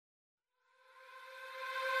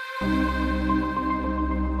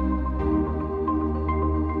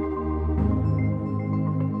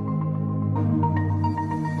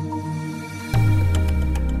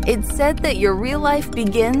It's said that your real life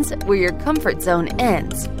begins where your comfort zone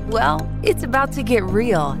ends. Well, it's about to get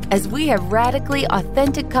real as we have radically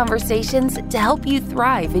authentic conversations to help you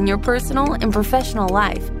thrive in your personal and professional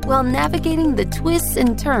life while navigating the twists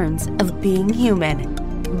and turns of being human.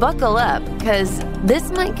 Buckle up, because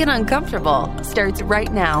This Might Get Uncomfortable starts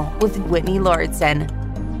right now with Whitney Lauritsen.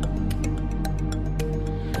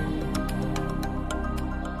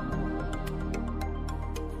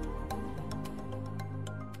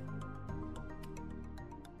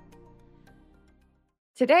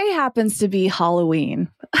 Today happens to be Halloween.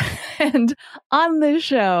 And on this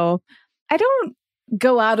show, I don't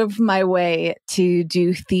go out of my way to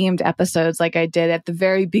do themed episodes like I did at the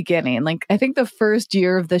very beginning. Like, I think the first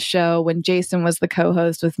year of the show, when Jason was the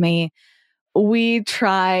co-host with me, we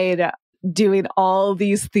tried doing all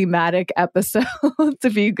these thematic episodes.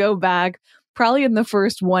 If you go back, probably in the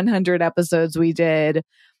first 100 episodes we did,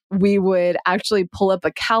 we would actually pull up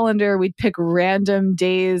a calendar. We'd pick random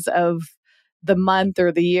days of the month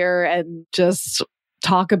or the year and just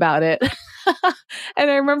talk about it.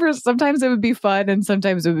 And I remember sometimes it would be fun and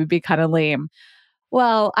sometimes it would be kind of lame.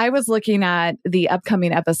 Well, I was looking at the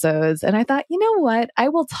upcoming episodes and I thought, you know what? I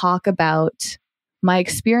will talk about my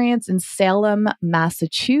experience in Salem,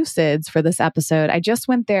 Massachusetts for this episode. I just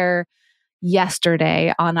went there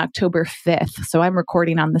yesterday on October 5th. So I'm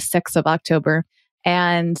recording on the 6th of October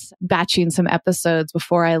and batching some episodes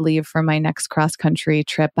before I leave for my next cross-country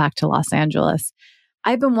trip back to Los Angeles.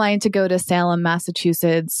 I've been wanting to go to Salem,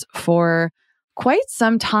 Massachusetts for quite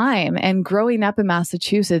some time. And growing up in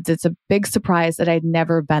Massachusetts, it's a big surprise that I'd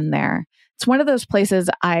never been there. It's one of those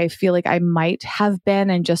places I feel like I might have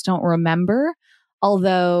been and just don't remember,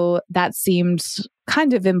 although that seems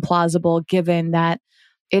kind of implausible given that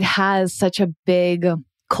it has such a big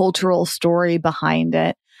cultural story behind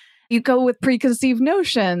it. You go with preconceived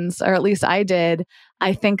notions, or at least I did.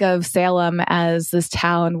 I think of Salem as this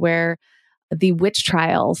town where the witch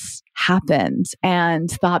trials happened and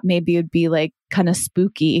thought maybe it'd be like kind of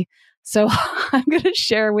spooky. So I'm going to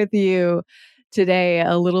share with you today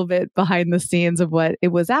a little bit behind the scenes of what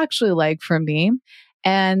it was actually like for me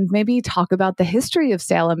and maybe talk about the history of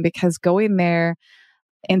Salem, because going there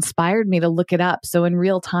inspired me to look it up. So in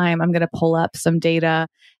real time, I'm going to pull up some data.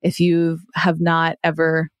 If you have not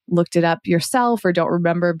ever looked it up yourself or don't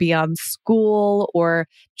remember beyond school or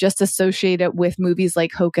just associate it with movies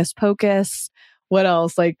like Hocus Pocus, what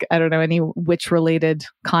else? Like, I don't know, any witch-related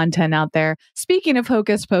content out there. Speaking of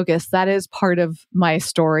Hocus Pocus, that is part of my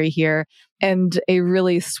story here and a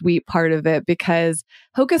really sweet part of it, because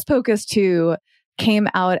Hocus Pocus 2 came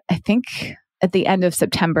out, I think, at the end of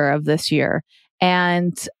September of this year.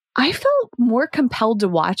 And I felt more compelled to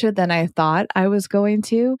watch it than I thought I was going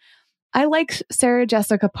to. I like Sarah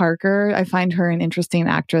Jessica Parker. I find her an interesting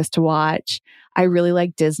actress to watch. I really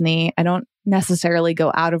like Disney. I don't necessarily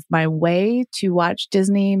go out of my way to watch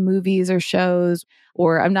Disney movies or shows,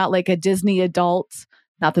 or I'm not like a Disney adult.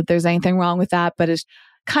 Not that there's anything wrong with that, but it's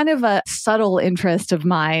kind of a subtle interest of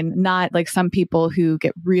mine, not like some people who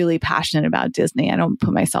get really passionate about Disney. I don't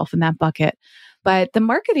put myself in that bucket. But the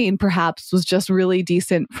marketing perhaps was just really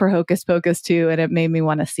decent for Hocus Pocus 2, and it made me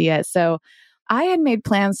want to see it. So I had made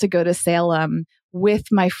plans to go to Salem with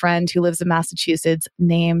my friend who lives in Massachusetts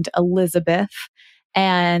named Elizabeth.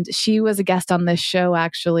 And she was a guest on this show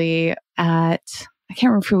actually I can't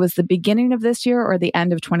remember if it was the beginning of this year or the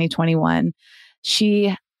end of 2021.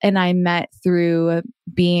 She and I met through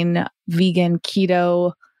being vegan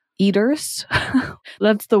keto eaters.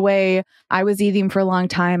 That's the way I was eating for a long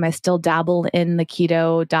time. I still dabble in the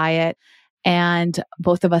keto diet. And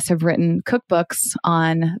both of us have written cookbooks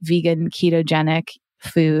on vegan ketogenic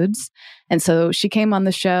foods. And so she came on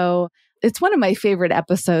the show. It's one of my favorite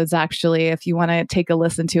episodes, actually, if you want to take a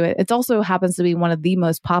listen to it. It also happens to be one of the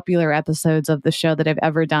most popular episodes of the show that I've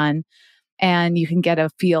ever done. And you can get a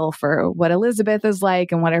feel for what Elizabeth is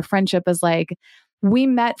like and what our friendship is like. We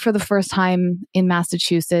met for the first time in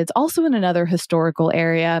Massachusetts, also in another historical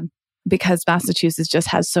area, because Massachusetts just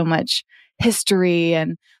has so much history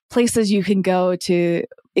and places you can go to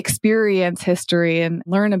experience history and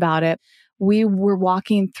learn about it. We were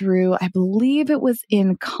walking through, I believe it was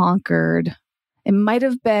in Concord. It might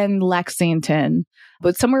have been Lexington,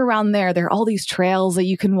 but somewhere around there are all these trails that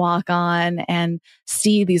you can walk on and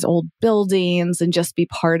see these old buildings and just be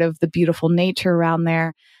part of the beautiful nature around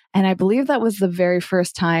there. And I believe that was the very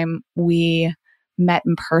first time we met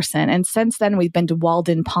in person. And since then, we've been to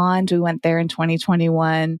Walden Pond. We went there in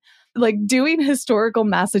 2021. Like, doing historical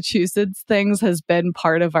Massachusetts things has been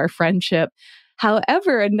part of our friendship.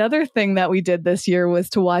 However, another thing that we did this year was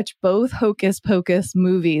to watch both Hocus Pocus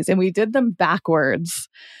movies, and we did them backwards.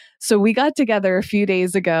 So we got together a few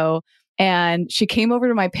days ago and she came over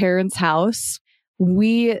to my parents' house.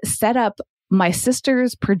 We set up my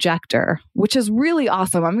sister's projector, which is really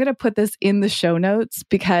awesome. I'm going to put this in the show notes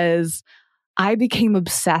because I became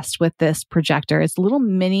obsessed with this projector. It's a little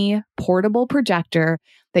mini portable projector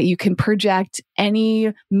that you can project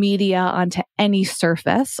any media onto any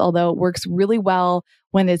surface, although it works really well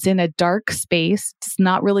when it's in a dark space. It's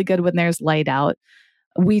not really good when there's light out.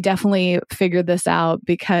 We definitely figured this out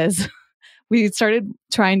because we started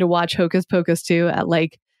trying to watch Hocus Pocus 2 at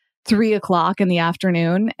like 3:00 in the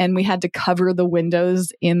afternoon, and we had to cover the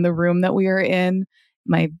windows in the room that we were in,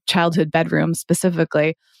 my childhood bedroom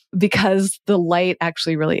specifically, because the light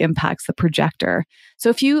actually really impacts the projector. So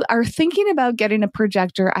if you are thinking about getting a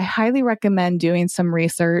projector, I highly recommend doing some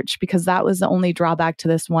research because that was the only drawback to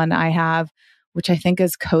this one I have, which I think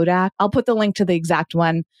is Kodak. I'll put the link to the exact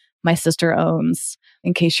one my sister owns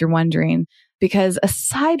in case you're wondering, because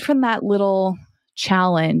aside from that little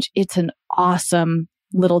challenge, it's an awesome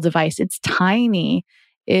little device. It's tiny.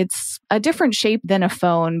 It's a different shape than a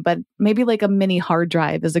phone, but maybe like a mini hard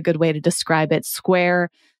drive is a good way to describe it. Square,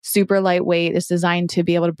 super lightweight. It's designed to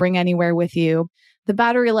be able to bring anywhere with you. The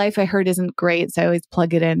battery life I heard isn't great, so I always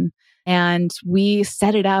plug it in. And we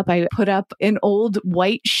set it up. I put up an old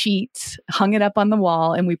white sheet, hung it up on the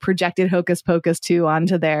wall, and we projected Hocus Pocus 2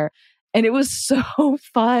 onto there. And it was so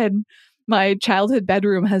fun. My childhood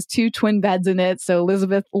bedroom has 2 twin beds in it. So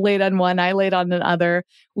Elizabeth laid on one, I laid on another.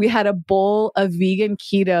 We had a bowl of vegan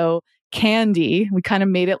keto candy. We kind of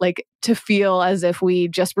made it like to feel as if we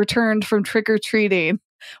just returned from trick-or-treating.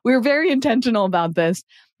 We were very intentional about this.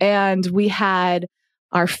 And we had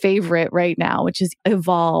our favorite right now, which is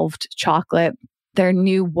Evolved chocolate. Their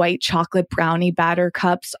new white chocolate brownie batter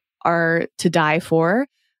cups are to die for.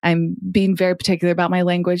 I'm being very particular about my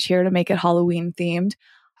language here to make it Halloween themed.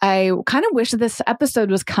 I kind of wish this episode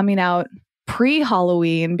was coming out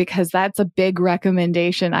pre-Halloween because that's a big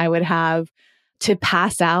recommendation I would have to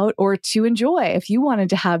pass out or to enjoy. If you wanted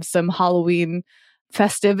to have some Halloween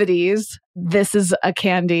festivities, this is a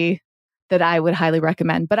candy that I would highly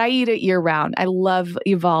recommend. But I eat it year round. I love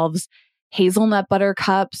Evolve's hazelnut butter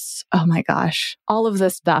cups. Oh my gosh. All of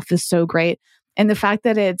this stuff is so great. And the fact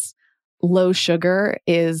that it's low sugar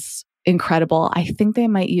is incredible. I think they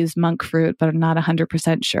might use monk fruit, but I'm not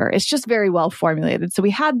 100% sure. It's just very well formulated. So we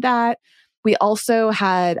had that. We also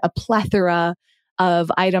had a plethora of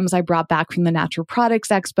items I brought back from the Natural Products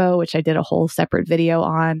Expo, which I did a whole separate video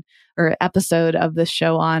on or episode of this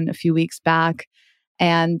show on a few weeks back.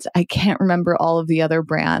 And I can't remember all of the other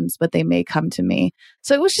brands, but they may come to me.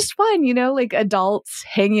 So it was just fun, you know, like adults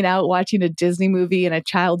hanging out, watching a Disney movie in a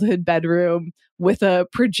childhood bedroom with a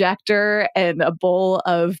projector and a bowl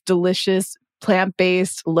of delicious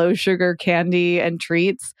plant-based, low-sugar candy and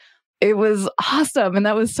treats. It was awesome. And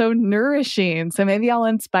that was so nourishing. So maybe I'll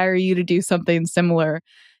inspire you to do something similar.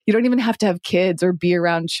 You don't even have to have kids or be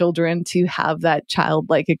around children to have that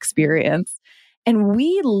childlike experience. And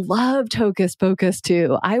we loved Hocus Pocus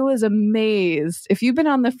 2. I was amazed. If you've been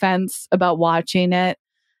on the fence about watching it,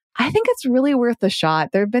 I think it's really worth a shot.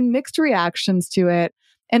 There have been mixed reactions to it,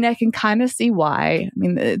 and I can kind of see why. I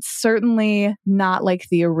mean, it's certainly not like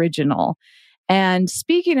the original. And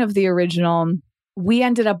speaking of the original, we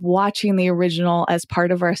ended up watching the original as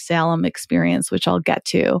part of our Salem experience, which I'll get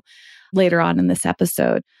to later on in this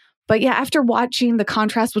episode. But yeah, after watching the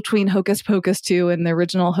contrast between Hocus Pocus 2 and the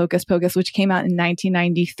original Hocus Pocus, which came out in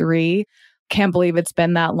 1993, can't believe it's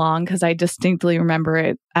been that long because I distinctly remember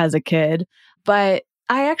it as a kid. But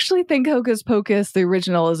I actually think Hocus Pocus, the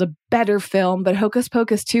original, is a better film, but Hocus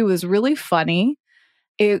Pocus 2 was really funny.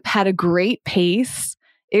 It had a great pace.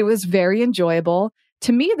 It was very enjoyable.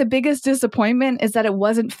 To me, the biggest disappointment is that it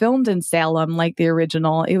wasn't filmed in Salem like the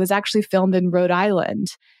original. It was actually filmed in Rhode Island.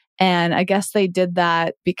 And I guess they did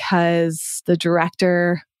that because the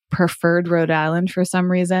director preferred Rhode Island for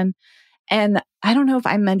some reason. And I don't know if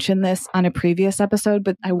I mentioned this on a previous episode,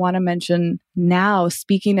 but I want to mention now,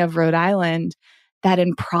 speaking of Rhode Island, that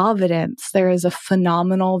in Providence, there is a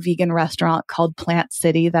phenomenal vegan restaurant called Plant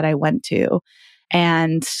City that I went to,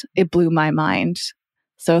 and it blew my mind.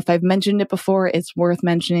 So if I've mentioned it before, it's worth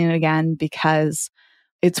mentioning it again because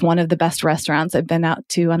it's one of the best restaurants I've been out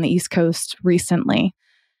to on the East Coast recently.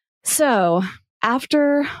 So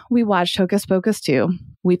after we watched Hocus Pocus 2,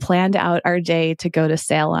 we planned out our day to go to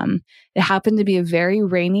Salem. It happened to be a very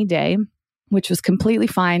rainy day, which was completely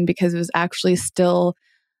fine because it was actually still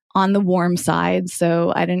on the warm side.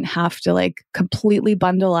 So I didn't have to like completely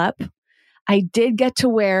bundle up. I did get to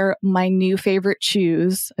wear my new favorite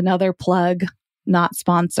shoes, another plug, not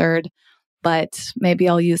sponsored, but maybe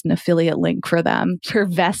I'll use an affiliate link for them, for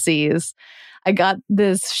Vessies. I got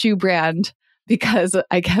this shoe brand because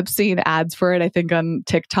I kept seeing ads for it, I think on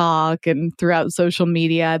TikTok and throughout social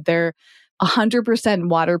media. They're 100%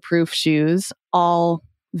 waterproof shoes, all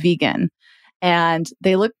vegan. And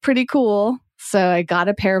they look pretty cool. So I got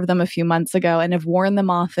a pair of them a few months ago and have worn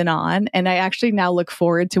them off and on. And I actually now look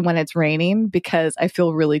forward to when it's raining because I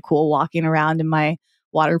feel really cool walking around in my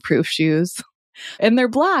waterproof shoes. And they're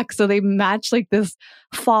black. So they match like this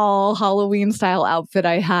fall Halloween style outfit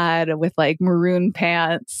I had with like maroon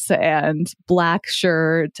pants and black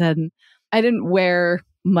shirt. And I didn't wear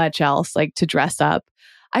much else like to dress up.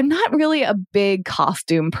 I'm not really a big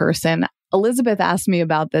costume person. Elizabeth asked me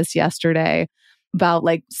about this yesterday, about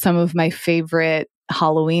like some of my favorite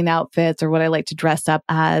Halloween outfits or what I like to dress up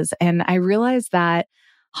as. And I realized that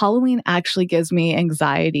Halloween actually gives me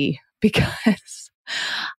anxiety because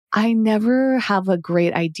I never have a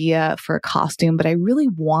great idea for a costume, but I really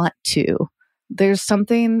want to. There's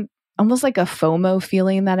something almost like a FOMO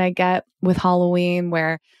feeling that I get with Halloween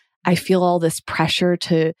where I feel all this pressure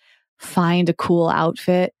to find a cool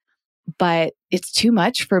outfit, but it's too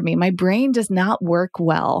much for me. My brain does not work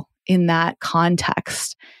well in that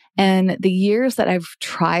context. And the years that I've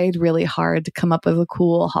tried really hard to come up with a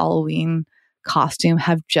cool Halloween costume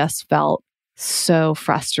have just felt so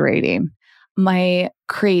frustrating. My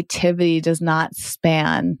creativity does not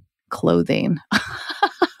span clothing.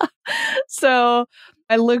 So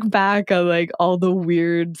I look back on like all the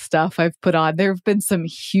weird stuff I've put on. There have been some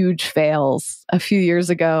huge fails. A few years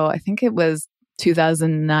ago, I think it was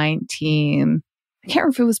 2019. I can't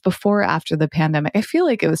remember if it was before or after the pandemic. I feel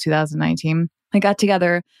like it was 2019. I got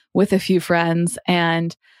together with a few friends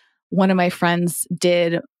and one of my friends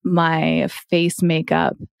did my face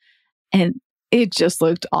makeup and it just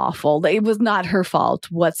looked awful. It was not her fault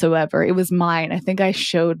whatsoever. It was mine. I think I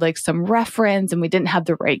showed like some reference and we didn't have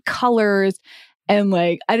the right colors. And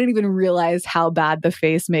like, I didn't even realize how bad the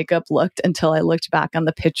face makeup looked until I looked back on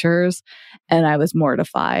the pictures and I was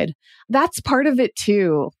mortified. That's part of it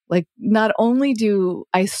too. Like, not only do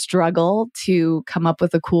I struggle to come up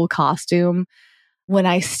with a cool costume, when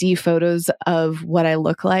I see photos of what I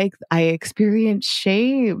look like, I experience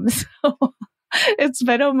shame. So it's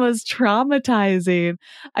been almost traumatizing.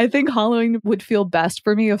 I think Halloween would feel best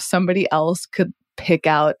for me if somebody else could pick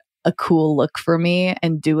out a cool look for me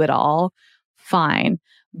and do it all. Fine.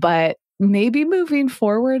 But maybe moving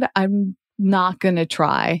forward, I'm not going to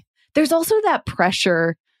try. There's also that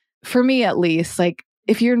pressure, for me at least, like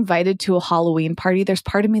if you're invited to a Halloween party, there's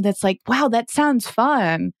part of me that's like, wow, that sounds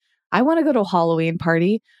fun. I want to go to a Halloween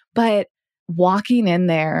party. But walking in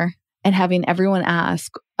there and having everyone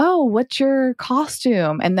ask, oh, what's your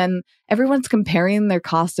costume? And then everyone's comparing their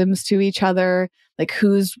costumes to each other, like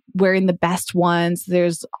who's wearing the best ones.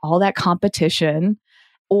 There's all that competition.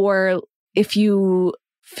 Or if you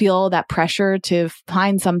feel that pressure to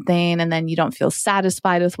find something and then you don't feel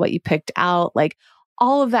satisfied with what you picked out, like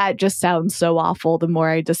all of that just sounds so awful the more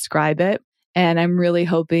I describe it. And I'm really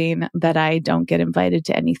hoping that I don't get invited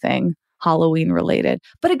to anything Halloween related.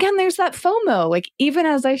 But again, there's that FOMO. Like even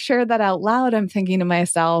as I share that out loud, I'm thinking to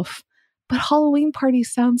myself, but Halloween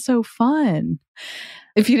parties sound so fun.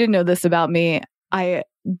 If you didn't know this about me, I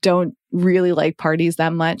don't really like parties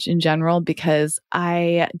that much in general because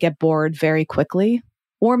I get bored very quickly.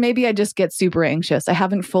 Or maybe I just get super anxious. I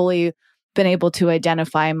haven't fully been able to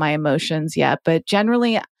identify my emotions yet. But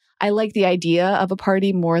generally, I like the idea of a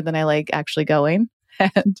party more than I like actually going.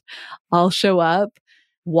 And I'll show up,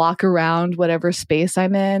 walk around whatever space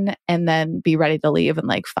I'm in, and then be ready to leave in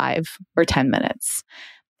like 5 or 10 minutes.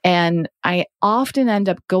 And I often end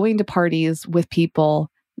up going to parties with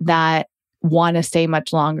people that want to stay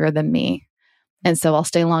much longer than me. And so I'll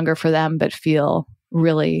stay longer for them, but feel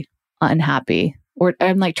really unhappy. Or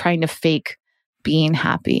I'm like trying to fake being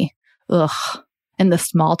happy. Ugh. And the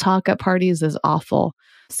small talk at parties is awful.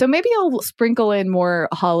 So maybe I'll sprinkle in more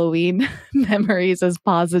Halloween memories as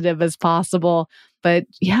positive as possible. But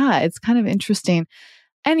yeah, it's kind of interesting.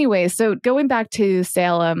 Anyway, so going back to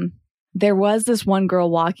Salem, there was this one girl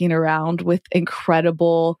walking around with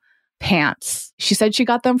incredible pants. She said she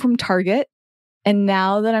got them from Target. And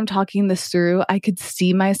now that I'm talking this through, I could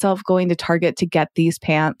see myself going to Target to get these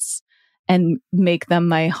pants and make them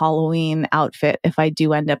my Halloween outfit if I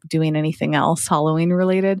do end up doing anything else Halloween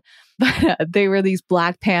related. But they were these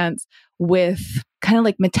black pants with kind of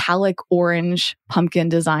like metallic orange pumpkin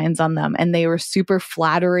designs on them. And they were super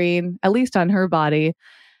flattering, at least on her body.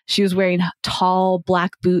 She was wearing tall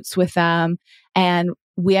black boots with them. And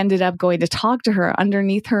we ended up going to talk to her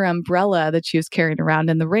underneath her umbrella that she was carrying around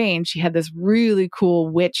in the rain. She had this really cool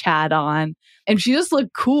witch hat on and she just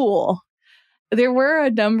looked cool. there were a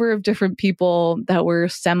number of different people that were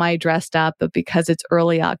semi-dressed up, but because it's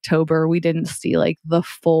early October, we didn't see like the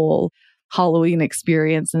full Halloween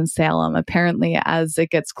experience in Salem. Apparently, as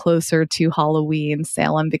it gets closer to Halloween,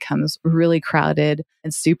 Salem becomes really crowded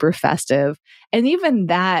and super festive. And even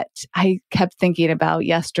that, I kept thinking about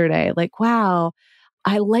yesterday, like, wow,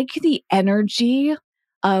 I like the energy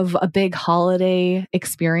of a big holiday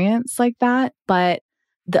experience like that, but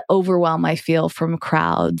the overwhelm I feel from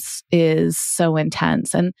crowds is so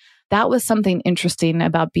intense. And that was something interesting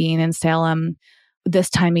about being in Salem this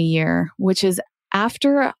time of year, which is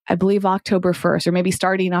after, I believe, October 1st, or maybe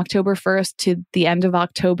starting October 1st to the end of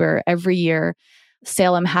October every year,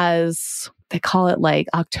 Salem has, they call it like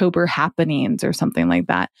October happenings or something like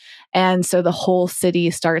that. And so the whole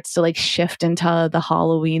city starts to like shift into the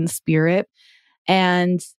Halloween spirit.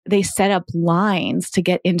 And they set up lines to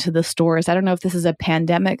get into the stores. I don't know if this is a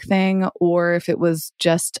pandemic thing or if it was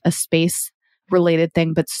just a space related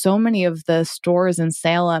thing, but so many of the stores in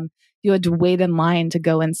Salem, you had to wait in line to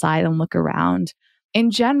go inside and look around. In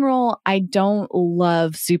general, I don't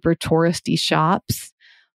love super touristy shops,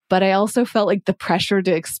 but I also felt like the pressure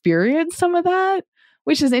to experience some of that,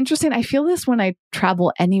 which is interesting. I feel this when I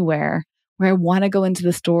travel anywhere, where I want to go into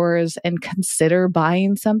the stores and consider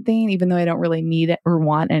buying something, even though I don't really need it or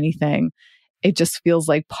want anything. It just feels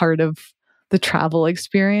like part of the travel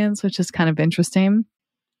experience, which is kind of interesting.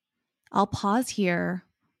 I'll pause here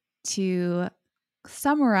to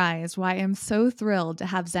summarize why I'm so thrilled to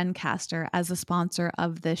have Zencastr as a sponsor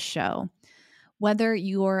of this show. Whether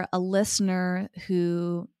you're a listener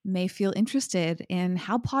who may feel interested in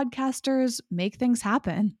how podcasters make things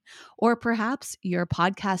happen, or perhaps you're a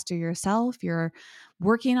podcaster yourself, you're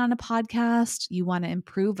working on a podcast, you want to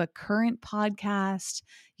improve a current podcast,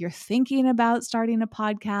 you're thinking about starting a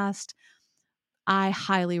podcast, I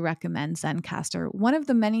highly recommend Zencastr. One of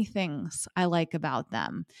the many things I like about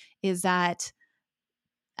them is that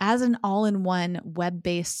as an all-in-one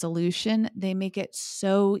web-based solution, they make it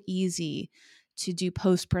so easy to do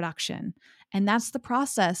post-production. And that's the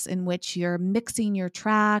process in which you're mixing your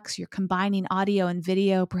tracks, you're combining audio and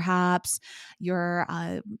video, perhaps, you're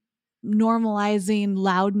normalizing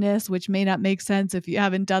loudness, which may not make sense if you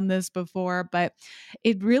haven't done this before, but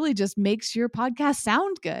it really just makes your podcast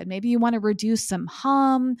sound good. Maybe you want to reduce some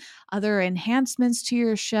hum, other enhancements to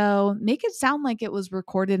your show, make it sound like it was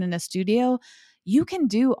recorded in a studio. You can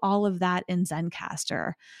do all of that in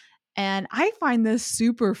Zencastr. And I find this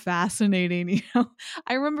super fascinating.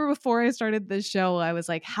 I remember before I started this show, I was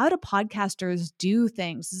like, how do podcasters do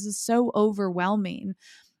things? This is so overwhelming.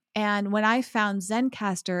 And when I found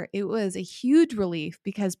Zencastr, it was a huge relief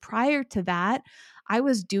because prior to that, I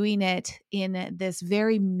was doing it in this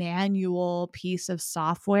very manual piece of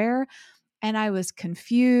software. And I was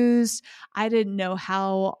confused. I didn't know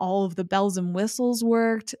how all of the bells and whistles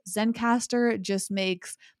worked. Zencastr just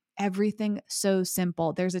makes everything so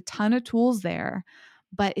simple. There's a ton of tools there,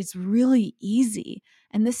 but it's really easy.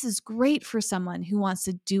 And this is great for someone who wants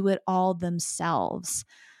to do it all themselves.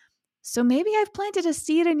 So maybe I've planted a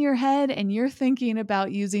seed in your head and you're thinking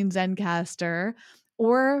about using Zencastr,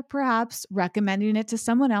 or perhaps recommending it to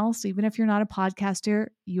someone else, even if you're not a podcaster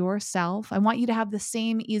yourself. I want you to have the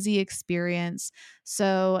same easy experience.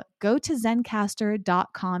 So go to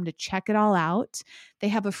zencastr.com to check it all out. They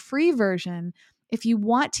have a free version. If you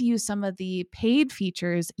want to use some of the paid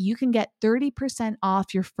features, you can get 30%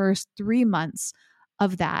 off your first 3 months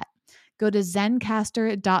of that. Go to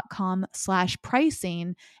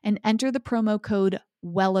zencastr.com/pricing and enter the promo code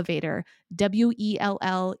WELLEVATR,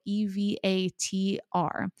 WELLEVATR.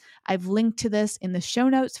 I've linked to this in the show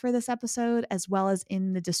notes for this episode, as well as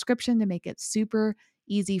in the description to make it super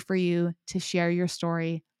easy for you to share your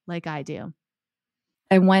story like I do.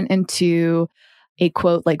 I went into a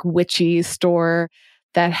quote like witchy store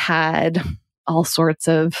that had all sorts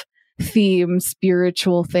of themes,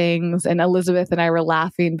 spiritual things. And Elizabeth and I were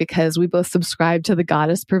laughing because we both subscribed to the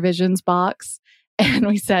Goddess Provisions box. And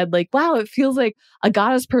we said like, wow, it feels like a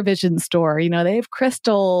Goddess Provisions store. You know, they have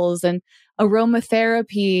crystals and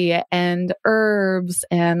aromatherapy and herbs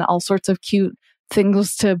and all sorts of cute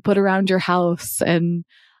things to put around your house. And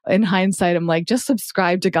in hindsight, I'm like, just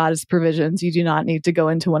subscribe to Goddess Provisions. You do not need to go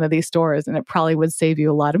into one of these stores, and it probably would save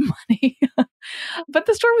you a lot of money. But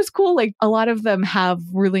the store was cool. Like a lot of them have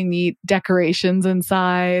really neat decorations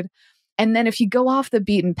inside. And then if you go off the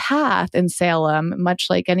beaten path in Salem, much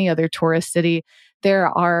like any other tourist city, there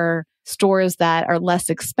are stores that are less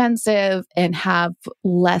expensive and have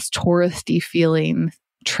less touristy feeling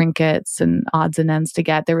trinkets and odds and ends to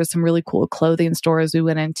get. There was some really cool clothing stores we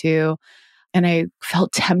went into, and I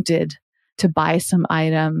felt tempted to buy some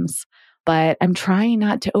items. But I'm trying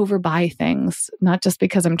not to overbuy things, not just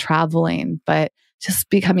because I'm traveling, but just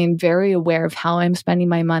becoming very aware of how I'm spending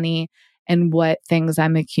my money and what things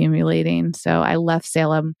I'm accumulating. So I left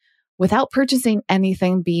Salem without purchasing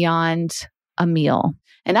anything beyond a meal.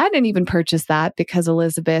 And I didn't even purchase that because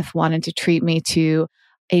Elizabeth wanted to treat me to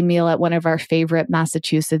a meal at one of our favorite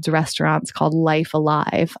Massachusetts restaurants called Life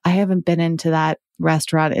Alive. I haven't been into that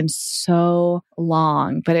restaurant in so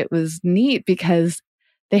long, but it was neat because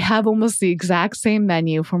they have almost the exact same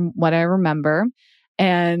menu from what I remember.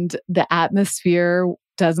 And the atmosphere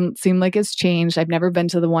doesn't seem like it's changed. I've never been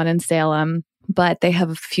to the one in Salem, but they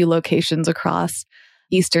have a few locations across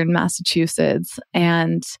Eastern Massachusetts.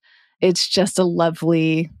 And it's just a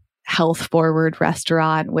lovely, health-forward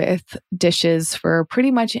restaurant with dishes for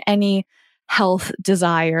pretty much any health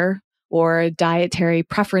desire or dietary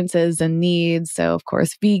preferences and needs. So, of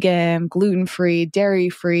course, vegan, gluten-free,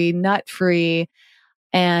 dairy-free, nut-free,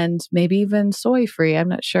 and maybe even soy-free. I'm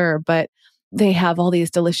not sure, but they have all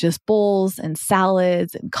these delicious bowls and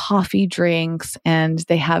salads and coffee drinks, and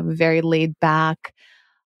they have a very laid-back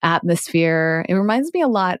atmosphere. It reminds me a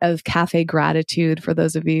lot of Cafe Gratitude for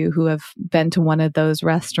those of you who have been to one of those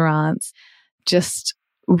restaurants. Just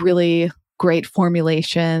really great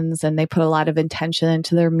formulations, and they put a lot of intention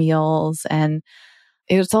into their meals. And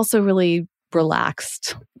it's also really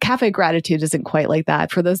relaxed. Cafe Gratitude isn't quite like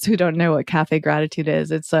that. For those who don't know what Cafe Gratitude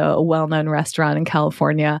is, it's a well-known restaurant in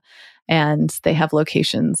California, and they have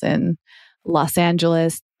locations in Los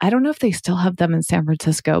Angeles. I don't know if they still have them in San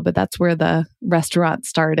Francisco, but that's where the restaurant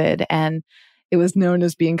started. And it was known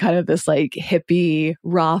as being kind of this like hippie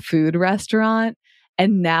raw food restaurant.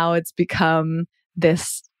 And now it's become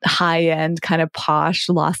this high-end kind of posh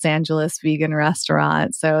Los Angeles vegan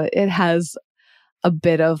restaurant. So it has a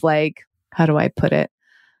bit of like, how do I put it?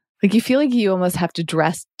 Like you feel like you almost have to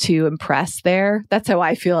dress to impress there. That's how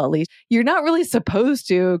I feel, at least. You're not really supposed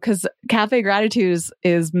to, because Cafe Gratitude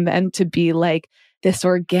is meant to be like this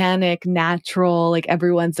organic, natural, like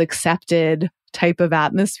everyone's accepted type of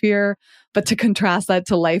atmosphere. But to contrast that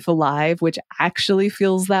to Life Alive, which actually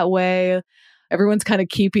feels that way, everyone's kind of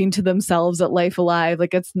keeping to themselves at Life Alive.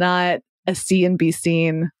 Like it's not a see and be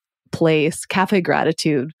seen place. Cafe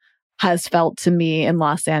Gratitude has felt to me in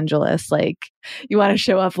Los Angeles like you want to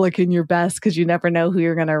show up looking your best because you never know who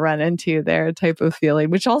you're going to run into there type of feeling,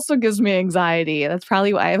 which also gives me anxiety. That's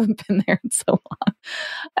probably why I haven't been there in so long.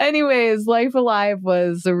 Anyways, Life Alive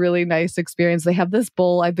was a really nice experience. They have this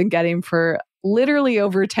bowl I've been getting for literally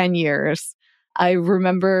over 10 years. I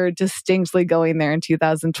remember distinctly going there in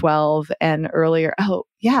 2012 and earlier. Oh,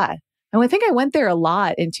 yeah. And I think I went there a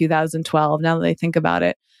lot in 2012, now that I think about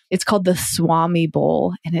it. It's called the Swami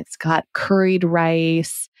Bowl, and it's got curried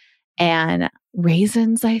rice and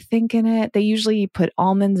raisins, I think, in it. They usually put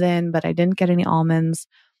almonds in, but I didn't get any almonds,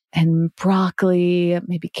 and broccoli,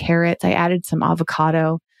 maybe carrots. I added some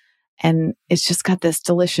avocado, and it's just got this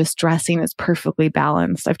delicious dressing. It's perfectly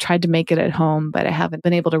balanced. I've tried to make it at home, but I haven't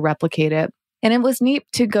been able to replicate it. And it was neat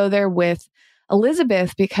to go there with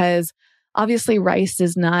Elizabeth because obviously rice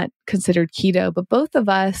is not considered keto, but both of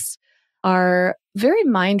us are very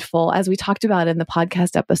mindful, as we talked about in the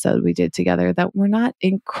podcast episode we did together, that we're not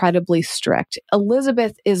incredibly strict.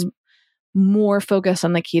 Elizabeth is more focused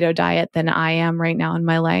on the keto diet than I am right now in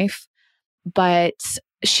my life, but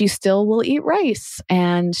she still will eat rice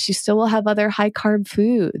and she still will have other high carb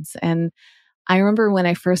foods. And I remember when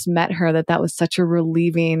I first met her that was such a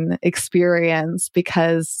relieving experience,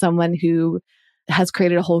 because someone who has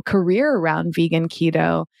created a whole career around vegan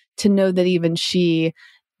keto, to know that even she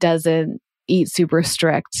doesn't eat super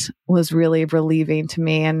strict was really relieving to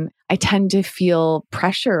me. And I tend to feel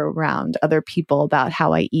pressure around other people about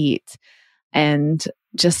how I eat. And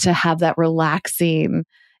just to have that relaxing,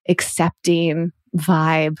 accepting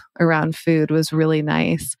vibe around food was really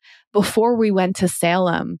nice. Before we went to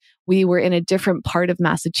Salem, we were in a different part of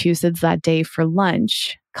Massachusetts that day for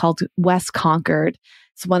lunch called West Concord.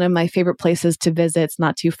 It's one of my favorite places to visit. It's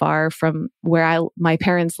not too far from where my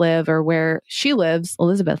parents live or where she lives,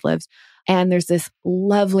 Elizabeth lives. And there's this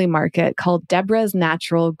lovely market called Deborah's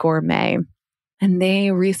Natural Gourmet. And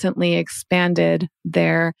they recently expanded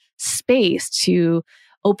their space to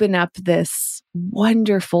open up this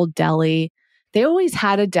wonderful deli. They always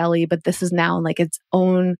had a deli, but this is now in like its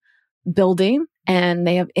own building. And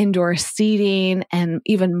they have indoor seating and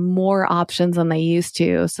even more options than they used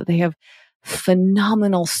to. So they have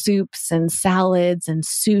phenomenal soups and salads and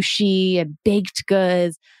sushi and baked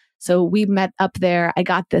goods. So we met up there. I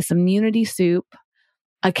got this immunity soup,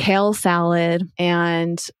 a kale salad,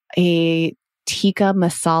 and a tikka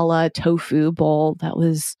masala tofu bowl that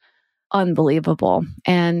was unbelievable.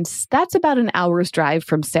 And that's about an hour's drive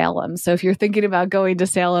from Salem. So if you're thinking about going to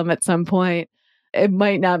Salem at some point, it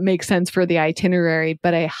might not make sense for the itinerary,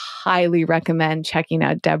 but I highly recommend checking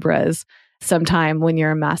out Deborah's sometime when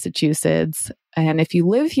you're in Massachusetts. And if you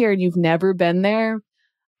live here and you've never been there,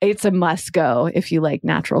 it's a must go if you like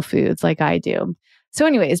natural foods like I do. So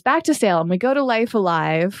anyways, back to Salem. We go to Life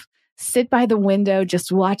Alive, sit by the window,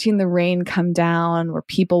 just watching the rain come down, or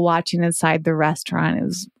people watching inside the restaurant. It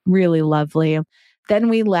was really lovely. Then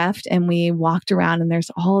we left and we walked around, and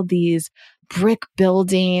there's all these brick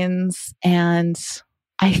buildings, and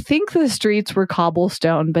I think the streets were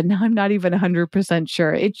cobblestone, but now I'm not even 100%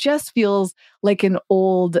 sure. It just feels like an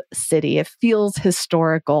old city. It feels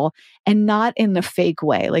historical and not in a fake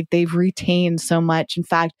way. Like they've retained so much. In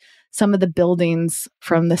fact, some of the buildings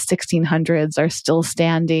from the 1600s are still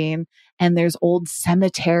standing, and there's old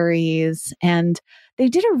cemeteries, and they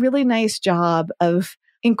did a really nice job of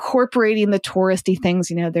incorporating the touristy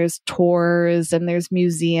things. You know, there's tours and there's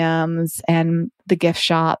museums and the gift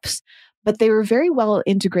shops, but they were very well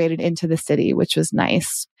integrated into the city, which was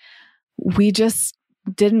nice. We just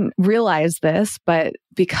didn't realize this, but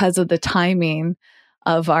because of the timing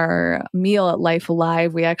of our meal at Life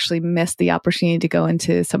Alive, we actually missed the opportunity to go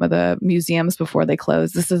into some of the museums before they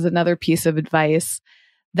closed. This is another piece of advice,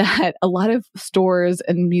 that a lot of stores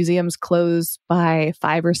and museums close by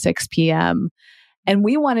 5 or 6 p.m. And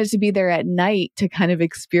we wanted to be there at night to kind of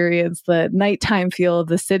experience the nighttime feel of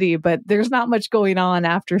the city, but there's not much going on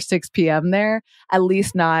after 6 p.m. there, at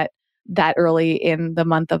least not that early in the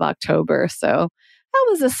month of October. So that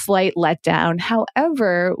was a slight letdown.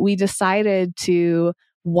 However, we decided to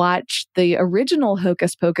watch the original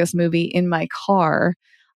Hocus Pocus movie in my car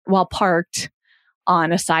while parked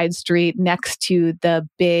on a side street next to the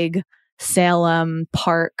big Salem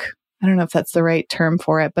Park. I don't know if that's the right term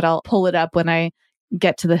for it, but I'll pull it up when I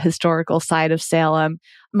get to the historical side of Salem.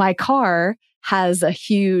 My car has a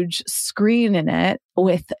huge screen in it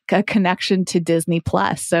with a connection to Disney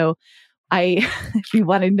Plus. So if you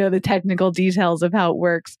want to know the technical details of how it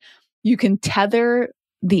works, you can tether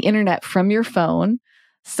the internet from your phone.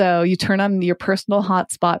 So you turn on your personal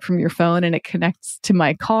hotspot from your phone and it connects to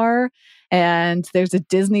my car. And there's a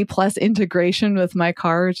Disney Plus integration with my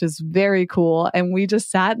car, which is very cool. And we just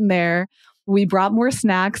sat in there. We brought more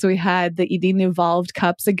snacks. We had the Eating Evolved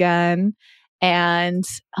cups again. And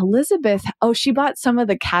Elizabeth, she bought some of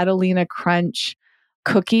the Catalina Crunch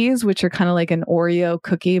cookies, which are kind of like an Oreo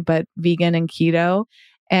cookie, but vegan and keto.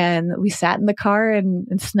 And we sat in the car and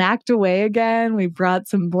snacked away again. We brought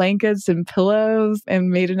some blankets and pillows and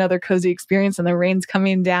made another cozy experience. And the rain's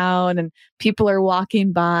coming down and people are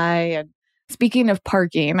walking by. And speaking of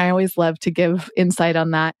parking, I always love to give insight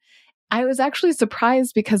on that. I was actually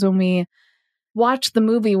surprised because when we watched the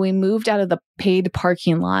movie, we moved out of the paid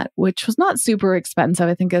parking lot, which was not super expensive.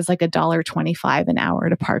 I think it was like $1.25 an hour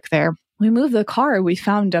to park there. We moved the car, we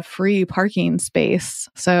found a free parking space.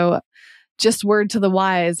 So just word to the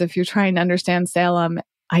wise, if you're trying to understand Salem,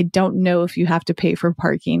 I don't know if you have to pay for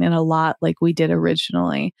parking in a lot like we did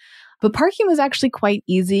originally. But parking was actually quite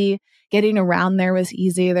easy. Getting around there was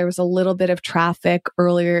easy. There was a little bit of traffic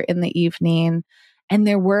earlier in the evening, and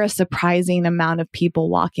there were a surprising amount of people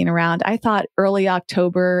walking around. I thought early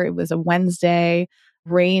October, it was a Wednesday,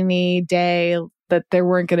 rainy day, that there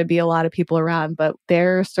weren't going to be a lot of people around, but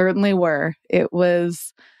there certainly were. It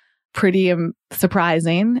was pretty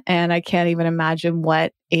surprising, and I can't even imagine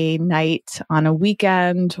what a night on a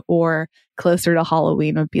weekend or closer to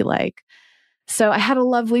Halloween would be like. So I had a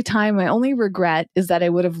lovely time. My only regret is that I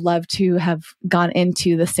would have loved to have gone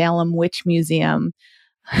into the Salem Witch Museum.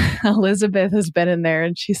 Elizabeth has been in there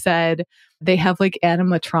and she said they have like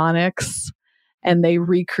animatronics and they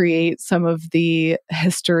recreate some of the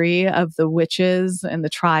history of the witches and the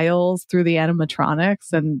trials through the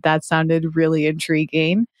animatronics. And that sounded really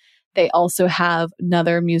intriguing. They also have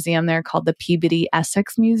another museum there called the Peabody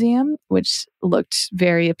Essex Museum, which looked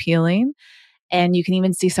very appealing. And you can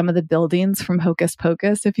even see some of the buildings from Hocus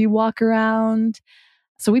Pocus if you walk around.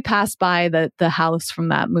 So we passed by the house from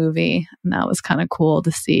that movie, and that was kind of cool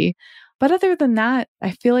to see. But other than that,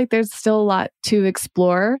 I feel like there's still a lot to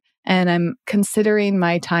explore, and I'm considering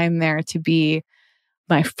my time there to be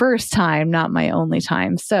my first time, not my only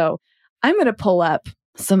time. So I'm going to pull up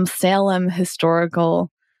some Salem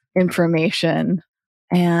historical information,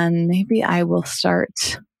 and maybe I will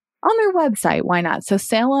start on their website. Why not? So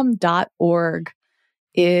salem.org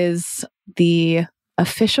is the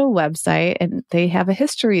official website, and they have a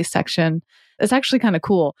history section. It's actually kind of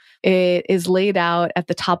cool. It is laid out at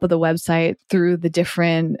the top of the website through the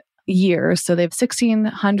different years. So they have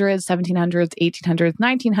 1600s, 1700s, 1800s,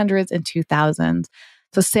 1900s, and 2000s.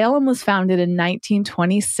 So Salem was founded in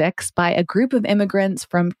 1926 by a group of immigrants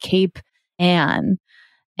from Cape Ann.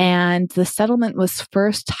 And the settlement was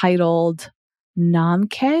first titled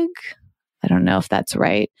Namkeg. I don't know if that's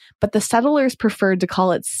right, but the settlers preferred to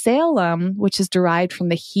call it Salem, which is derived from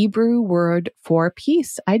the Hebrew word for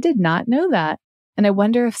peace. I did not know that. And I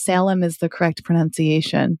wonder if Salem is the correct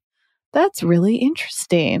pronunciation. That's really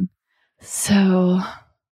interesting. So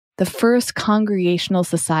the first Congregational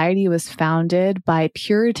Society was founded by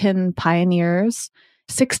Puritan pioneers,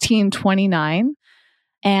 1629.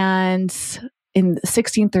 And in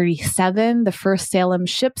 1637, the first Salem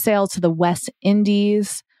ship sailed to the West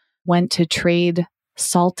Indies, went to trade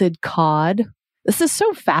salted cod. This is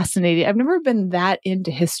so fascinating. I've never been that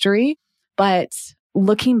into history, but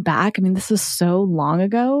looking back, I mean, this is so long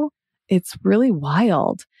ago. It's really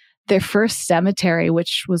wild. Their first cemetery,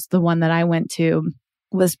 which was the one that I went to,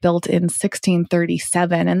 was built in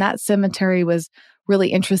 1637. And that cemetery was really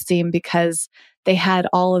interesting because they had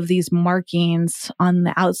all of these markings on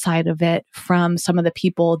the outside of it from some of the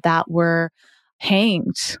people that were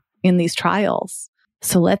hanged in these trials.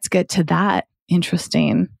 So let's get to that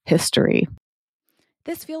interesting history.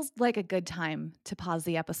 This feels like a good time to pause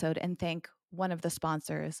the episode and thank one of the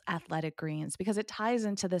sponsors, Athletic Greens, because it ties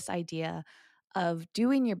into this idea of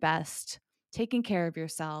doing your best, taking care of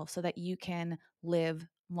yourself so that you can live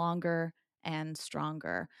longer and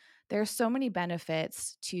stronger. There are so many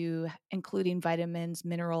benefits to including vitamins,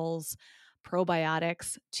 minerals,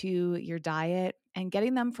 probiotics to your diet and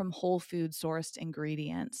getting them from whole food sourced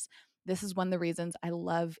ingredients. This is one of the reasons I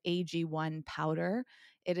love AG1 powder.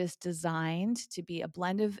 It is designed to be a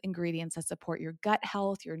blend of ingredients that support your gut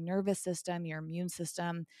health, your nervous system, your immune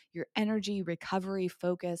system, your energy, recovery,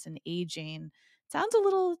 focus, and aging. Sounds a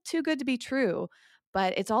little too good to be true,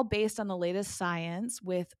 but it's all based on the latest science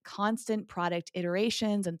with constant product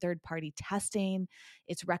iterations and third-party testing.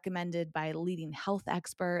 It's recommended by leading health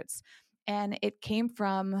experts. And it came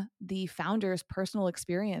from the founder's personal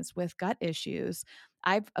experience with gut issues.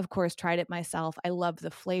 I've, of course, tried it myself. I love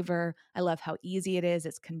the flavor. I love how easy it is.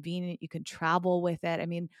 It's convenient. You can travel with it. I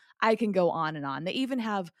mean, I can go on and on. They even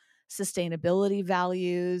have sustainability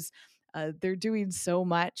values. They're doing so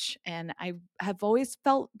much, and I have always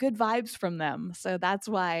felt good vibes from them. So that's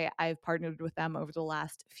why I've partnered with them over the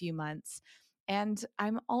last few months. And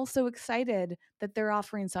I'm also excited that they're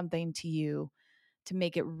offering something to you to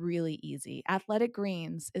make it really easy. Athletic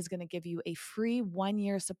Greens is going to give you a free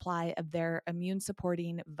 1-year supply of their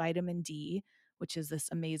immune-supporting vitamin D, which is this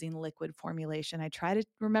amazing liquid formulation I try to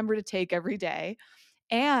remember to take every day.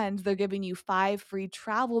 And they're giving you 5 free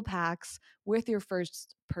travel packs with your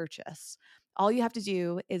first purchase. All you have to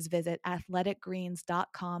do is visit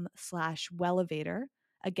athleticgreens.com/wellevator.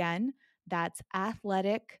 Again, that's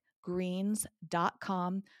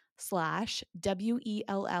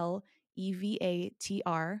athleticgreens.com/WELLEVATR.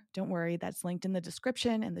 Don't worry, that's linked in the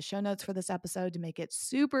description and the show notes for this episode to make it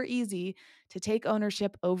super easy to take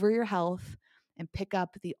ownership over your health and pick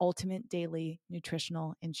up the ultimate daily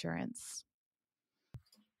nutritional insurance.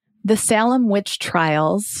 The Salem witch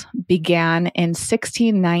trials began in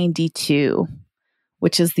 1692,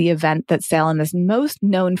 which is the event that Salem is most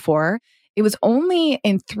known for. It was only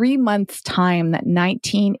in 3 months' time that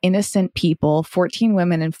 19 innocent people, 14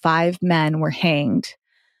 women and 5 men, were hanged.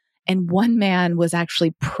 And 1 man was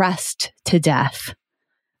actually pressed to death.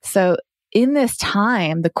 So in this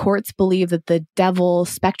time, the courts believed that the devil,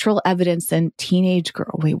 spectral evidence, and teenage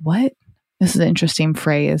girl. Wait, what? This is an interesting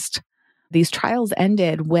phrase. These trials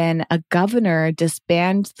ended when a governor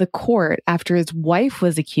disbanded the court after his wife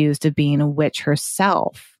was accused of being a witch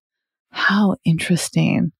herself. How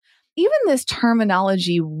interesting. Even this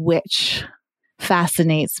terminology, witch,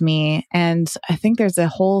 fascinates me. And I think there's a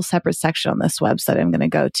whole separate section on this website I'm going to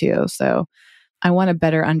go to. So I want to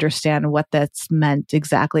better understand what that's meant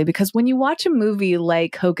exactly. Because when you watch a movie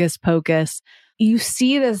like Hocus Pocus, you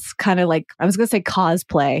see this kind of like, I was going to say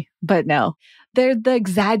cosplay, but no. They're the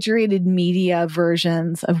exaggerated media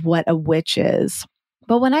versions of what a witch is.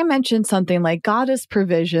 But when I mention something like goddess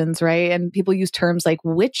provisions, right, and people use terms like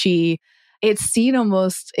witchy, it's seen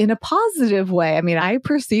almost in a positive way. I mean, I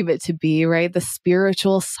perceive it to be, right, the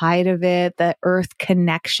spiritual side of it, the earth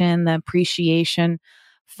connection, the appreciation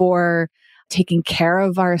for taking care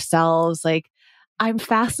of ourselves. Like, I'm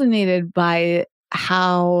fascinated by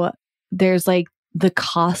how there's like the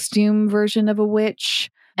costume version of a witch.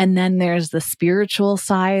 And then there's the spiritual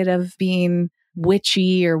side of being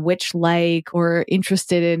witchy or witch-like or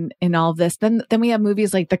interested in all of this. Then we have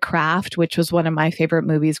movies like The Craft, which was one of my favorite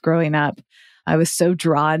movies growing up. I was so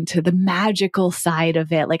drawn to the magical side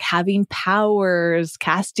of it, like having powers,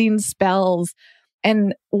 casting spells.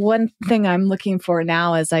 And one thing I'm looking for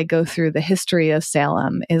now as I go through the history of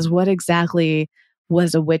Salem is what exactly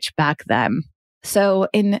was a witch back then. So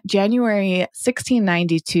in January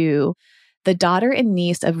 1692, the daughter and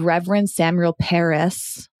niece of Reverend Samuel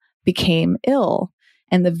Parris became ill,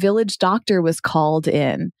 and the village doctor was called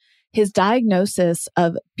in. His diagnosis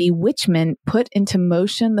of bewitchment put into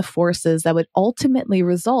motion the forces that would ultimately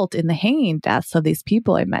result in the hanging deaths of these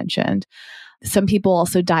people I mentioned. Some people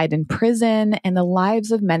also died in prison, and the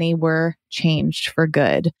lives of many were changed for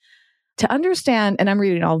good. To understand, and I'm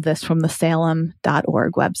reading all of this from the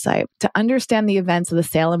Salem.org website, to understand the events of the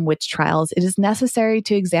Salem witch trials, it is necessary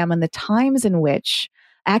to examine the times in which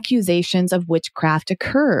accusations of witchcraft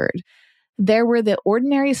occurred. There were the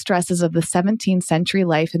ordinary stresses of the 17th century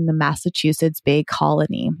life in the Massachusetts Bay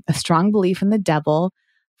Colony, a strong belief in the devil,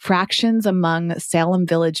 fractions among Salem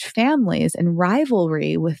village families, and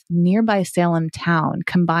rivalry with nearby Salem town,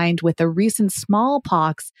 combined with a recent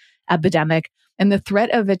smallpox epidemic and the threat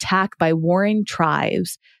of attack by warring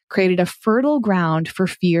tribes, created a fertile ground for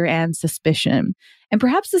fear and suspicion. And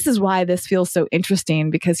perhaps this is why this feels so interesting,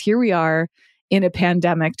 because here we are in a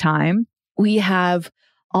pandemic time. We have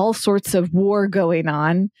all sorts of war going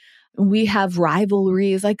on. We have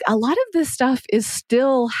rivalries. Like, a lot of this stuff is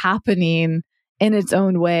still happening in its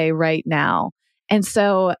own way right now. And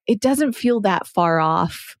so it doesn't feel that far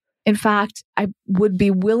off. In fact, I would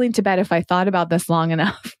be willing to bet, if I thought about this long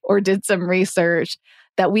enough or did some research,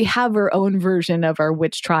 that we have our own version of our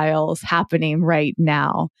witch trials happening right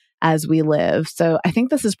now as we live. So I think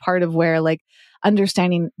this is part of where, like,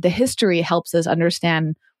 understanding the history helps us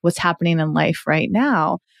understand what's happening in life right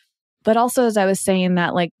now. But also, as I was saying,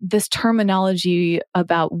 that like this terminology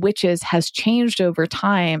about witches has changed over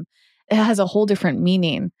time. It has a whole different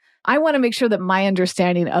meaning. I want to make sure that my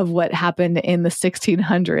understanding of what happened in the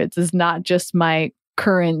 1600s is not just my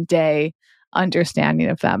current day understanding,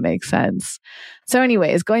 if that makes sense. So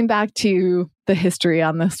anyways, going back to the history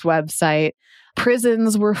on this website,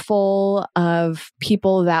 prisons were full of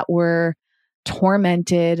people that were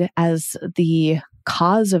tormented as the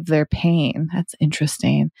cause of their pain. That's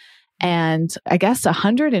interesting. And I guess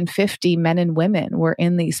 150 men and women were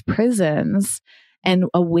in these prisons and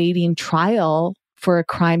awaiting trial for a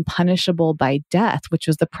crime punishable by death, which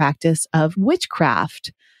was the practice of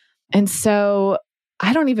witchcraft. And so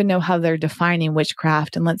I don't even know how they're defining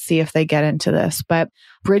witchcraft, and let's see if they get into this. But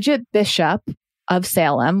Bridget Bishop of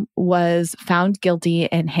Salem was found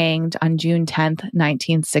guilty and hanged on June 10th,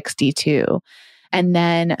 1962. And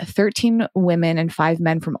then 13 women and 5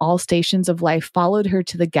 men from all stations of life followed her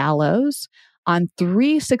to the gallows on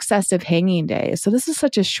 3 successive hanging days. So this is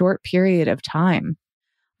such a short period of time.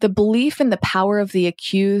 The belief in the power of the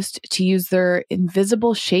accused to use their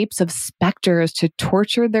invisible shapes of specters to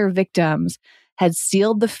torture their victims had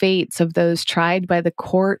sealed the fates of those tried by the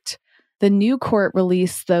court. The new court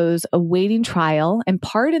released those awaiting trial and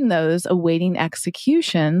pardoned those awaiting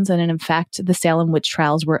executions. And in fact, the Salem witch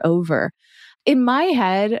trials were over. In my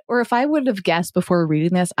head, or if I would have guessed before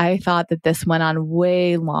reading this, I thought that this went on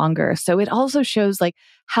way longer. So it also shows like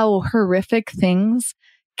how horrific things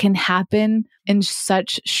can happen in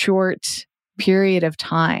such short period of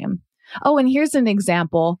time. Oh, and here's an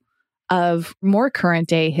example of more current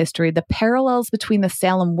day history, the parallels between the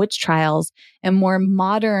Salem witch trials and more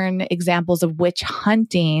modern examples of witch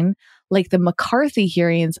hunting, like the McCarthy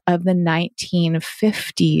hearings of the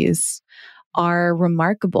 1950s, are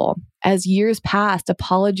remarkable. As years passed,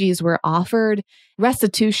 apologies were offered,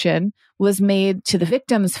 restitution was made to the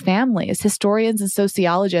victims' families. Historians and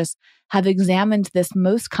sociologists have examined this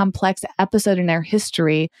most complex episode in our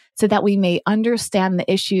history so that we may understand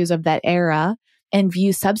the issues of that era and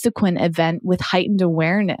view subsequent event with heightened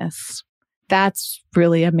awareness. That's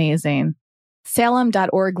really amazing.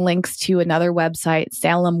 Salem.org links to another website,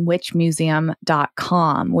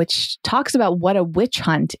 salemwitchmuseum.com, which talks about what a witch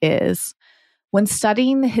hunt is. When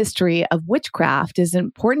studying the history of witchcraft, it is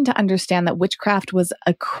important to understand that witchcraft was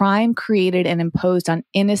a crime created and imposed on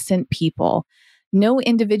innocent people. No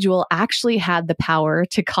individual actually had the power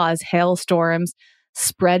to cause hailstorms,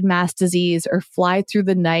 spread mass disease, or fly through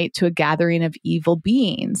the night to a gathering of evil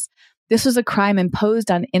beings. This was a crime imposed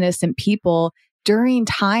on innocent people during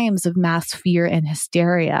times of mass fear and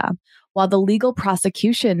hysteria. While the legal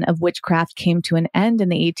prosecution of witchcraft came to an end in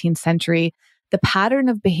the 18th century, the pattern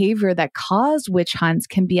of behavior that caused witch hunts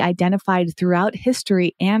can be identified throughout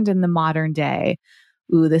history and in the modern day.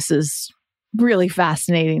 Ooh, this is really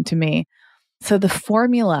fascinating to me. So the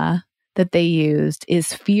formula that they used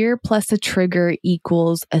is fear plus a trigger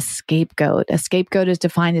equals a scapegoat. A scapegoat is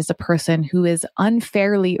defined as a person who is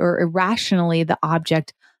unfairly or irrationally the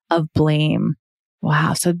object of blame.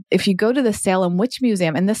 Wow. So if you go to the Salem Witch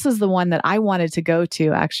Museum, and this is the one that I wanted to go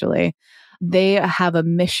to, actually, they have a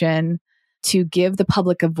mission to give the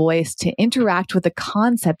public a voice to interact with the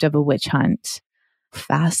concept of a witch hunt.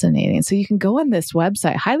 Fascinating. So you can go on this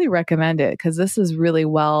website. Highly recommend it because this is really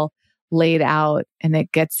well laid out and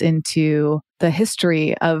it gets into the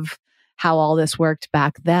history of how all this worked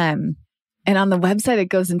back then. And on the website, it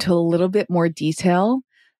goes into a little bit more detail.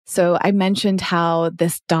 So I mentioned how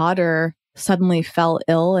this daughter suddenly fell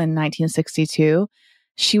ill in 1962.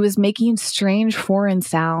 She was making strange foreign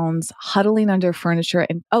sounds, huddling under furniture.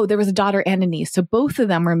 And there was a daughter and a niece. So both of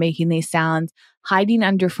them were making these sounds, hiding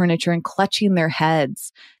under furniture and clutching their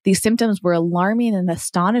heads. These symptoms were alarming and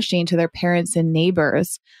astonishing to their parents and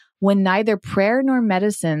neighbors. When neither prayer nor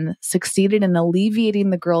medicine succeeded in alleviating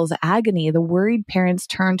the girl's agony, the worried parents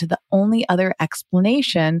turned to the only other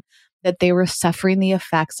explanation, that they were suffering the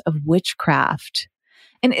effects of witchcraft.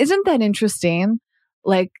 And isn't that interesting?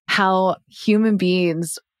 Like how human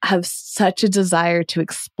beings have such a desire to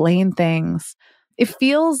explain things. It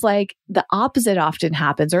feels like the opposite often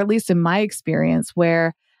happens, or at least in my experience,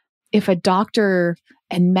 where if a doctor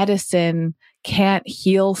and medicine can't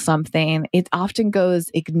heal something, it often goes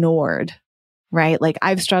ignored, right? Like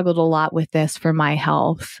I've struggled a lot with this for my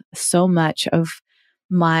health. So much of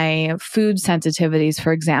my food sensitivities,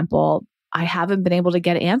 for example, I haven't been able to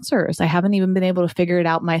get answers. I haven't even been able to figure it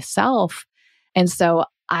out myself. And so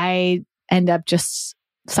I end up just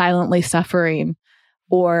silently suffering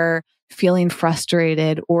or feeling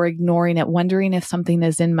frustrated or ignoring it, wondering if something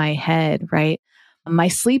is in my head, right? My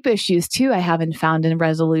sleep issues too, I haven't found a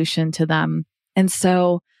resolution to them. And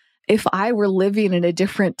so if I were living in a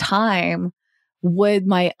different time, would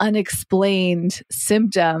my unexplained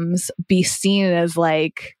symptoms be seen as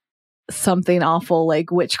like something awful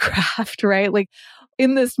like witchcraft, right? Like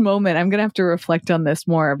in this moment, I'm going to have to reflect on this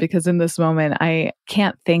more because in this moment, I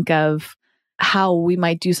can't think of how we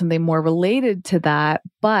might do something more related to that.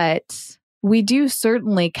 But we do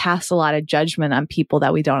certainly cast a lot of judgment on people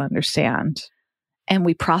that we don't understand. And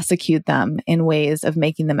we prosecute them in ways of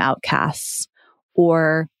making them outcasts,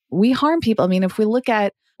 or we harm people. I mean, if we look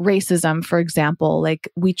at racism, for example, like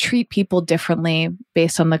we treat people differently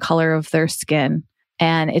based on the color of their skin.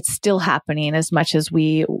 And it's still happening as much as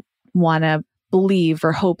we want to believe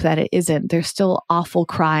or hope that it isn't. There's still awful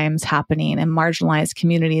crimes happening, and marginalized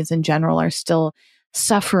communities in general are still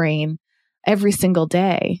suffering every single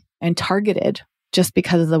day and targeted just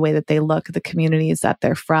because of the way that they look, the communities that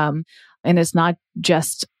they're from. And it's not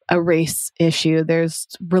just a race issue. There's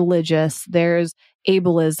religious, there's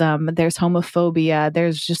ableism, there's homophobia,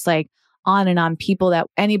 there's just like on and on, people that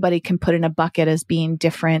anybody can put in a bucket as being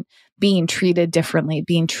different, being treated differently,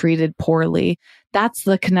 being treated poorly. That's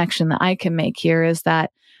the connection that I can make here, is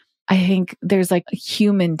that I think there's like a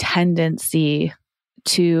human tendency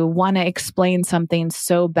to want to explain something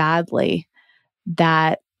so badly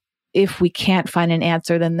that if we can't find an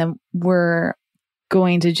answer, then we're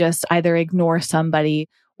going to just either ignore somebody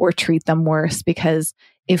or treat them worse, because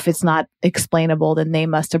if it's not explainable, then they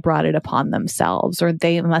must have brought it upon themselves, or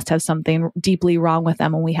they must have something deeply wrong with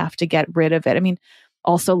them and we have to get rid of it. I mean,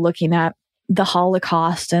 also looking at the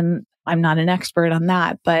Holocaust, and I'm not an expert on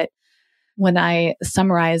that, but when I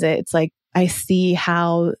summarize it, it's like I see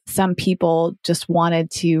how some people just wanted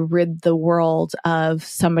to rid the world of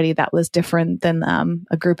somebody that was different than them,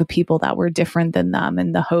 a group of people that were different than them,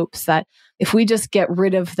 in the hopes that if we just get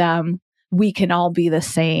rid of them, we can all be the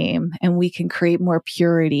same and we can create more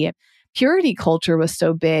purity. Purity culture was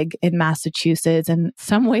so big in Massachusetts, and in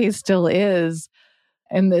some ways still is,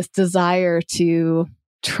 and this desire to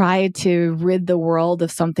try to rid the world of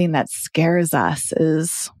something that scares us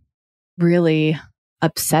is really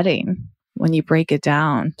upsetting when you break it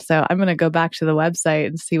down. So I'm going to go back to the website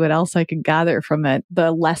and see what else I can gather from it,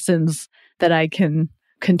 the lessons that I can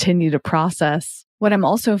continue to process. What I'm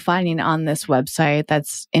also finding on this website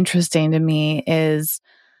that's interesting to me is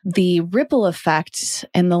the ripple effect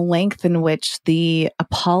and the length in which the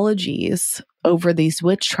apologies over these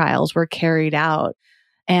witch trials were carried out.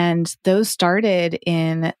 And those started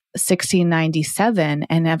in 1697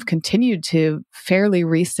 and have continued to fairly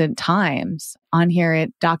recent times. On here,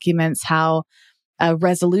 it documents how a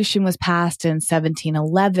resolution was passed in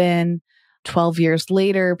 1711. 12 years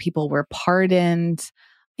later, people were pardoned.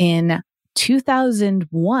 In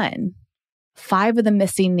 2001, 5 of the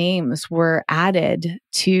missing names were added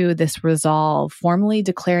to this resolve, formally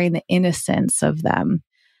declaring the innocence of them.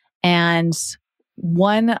 And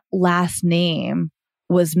one last name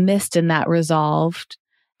was missed in that resolve.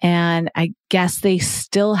 And I guess they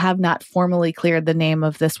still have not formally cleared the name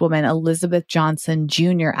of this woman, Elizabeth Johnson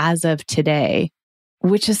Jr., as of today.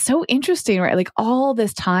 which is so interesting, right? Like all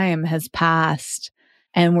this time has passed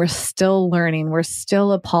and we're still learning, we're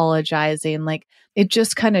still apologizing. Like it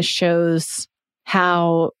just kind of shows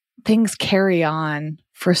how things carry on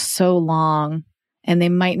for so long and they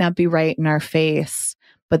might not be right in our face,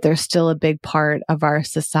 but they're still a big part of our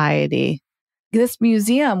society. This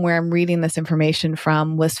museum where I'm reading this information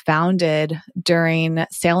from was founded during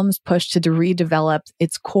Salem's push to redevelop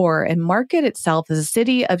its core and market itself as a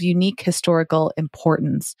city of unique historical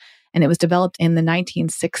importance. And it was developed in the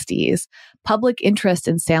 1960s. Public interest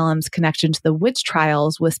in Salem's connection to the witch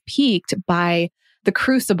trials was piqued by the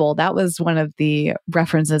Crucible. That was one of the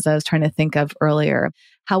references I was trying to think of earlier.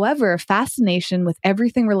 However, fascination with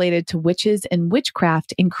everything related to witches and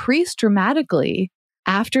witchcraft increased dramatically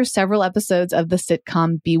after several episodes of the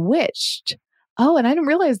sitcom Bewitched. Oh, and I didn't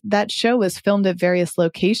realize that show was filmed at various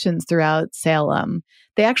locations throughout Salem.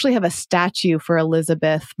 They actually have a statue for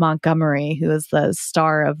Elizabeth Montgomery, who is the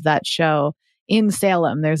star of that show, in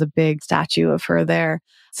Salem. There's a big statue of her there.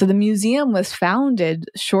 So the museum was founded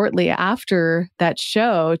shortly after that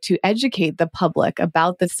show to educate the public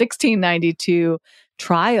about the 1692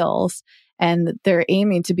 trials. And they're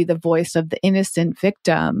aiming to be the voice of the innocent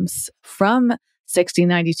victims from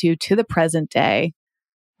 1692 to the present day.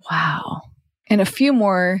 Wow. And a few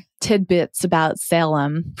more tidbits about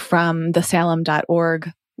Salem from the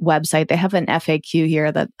salem.org website. They have an FAQ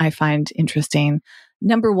here that I find interesting.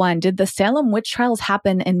 Number 1, did the Salem witch trials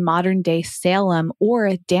happen in modern day Salem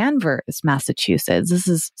or Danvers, Massachusetts? This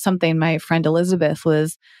is something my friend Elizabeth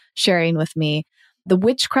was sharing with me. The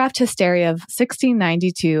witchcraft hysteria of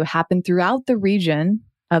 1692 happened throughout the region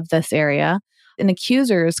of this area, and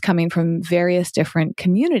accusers coming from various different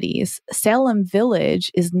communities. Salem Village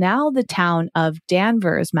is now the town of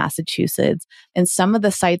Danvers, Massachusetts, and some of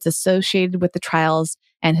the sites associated with the trials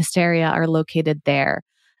and hysteria are located there.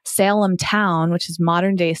 Salem Town, which is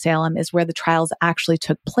modern day Salem, is where the trials actually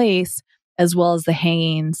took place, as well as the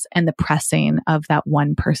hangings and the pressing of that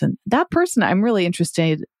one person. That person I'm really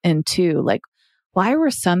interested in too. Like, why were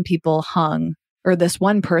some people hung or this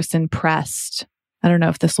one person pressed? I don't know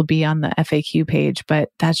if this will be on the FAQ page, but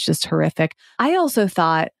that's just horrific. I also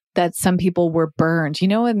thought that some people were burned. You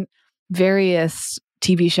know, in various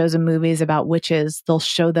TV shows and movies about witches, they'll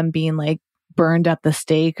show them being like burned at the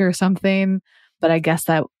stake or something. But I guess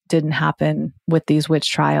that didn't happen with these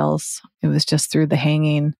witch trials. It was just through the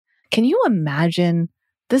hanging. Can you imagine?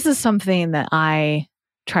 This is something that I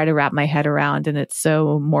try to wrap my head around, and it's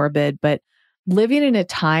so morbid, but living in a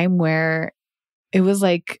time where it was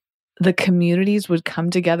like the communities would come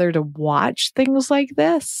together to watch things like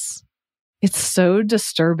this. It's so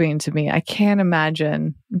disturbing to me. I can't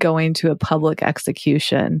imagine going to a public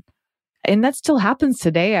execution. And that still happens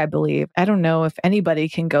today, I believe. I don't know if anybody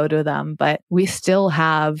can go to them, but we still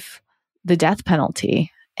have the death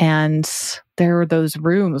penalty. And there are those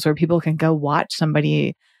rooms where people can go watch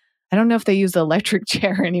somebody. I don't know if they use the electric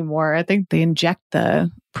chair anymore. I think they inject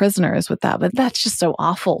the prisoners with that. But that's just so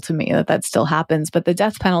awful to me that that still happens. But the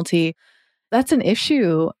death penalty, that's an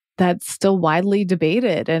issue that's still widely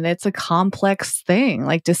debated. And it's a complex thing.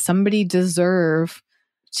 Like, does somebody deserve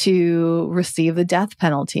to receive the death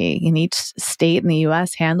penalty? And each state in the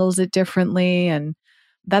US handles it differently. And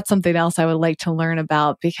that's something else I would like to learn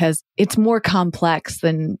about because it's more complex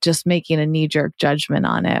than just making a knee-jerk judgment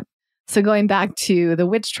on it. So going back to the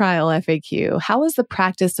witch trial FAQ, how was the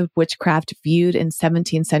practice of witchcraft viewed in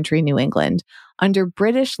 17th century New England? Under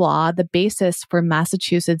British law, the basis for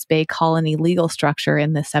Massachusetts Bay Colony legal structure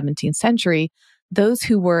in the 17th century, those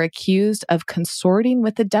who were accused of consorting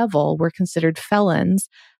with the devil were considered felons,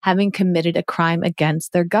 having committed a crime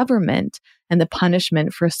against their government, and the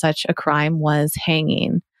punishment for such a crime was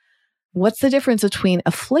hanging. What's the difference between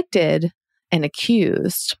afflicted and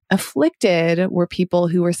accused? Afflicted were people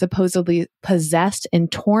who were supposedly possessed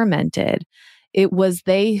and tormented. It was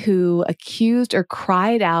they who accused or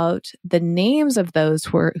cried out the names of those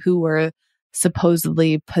who were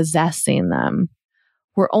supposedly possessing them.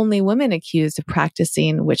 Were only women accused of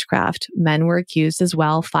practicing witchcraft. Men were accused as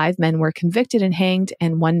well. 5 men were convicted and hanged,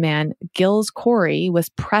 and 1 man, Gills Corey, was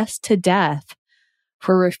pressed to death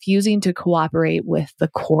for refusing to cooperate with the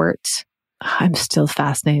court. I'm still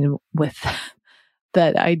fascinated with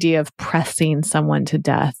that idea of pressing someone to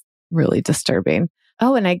death. Really disturbing.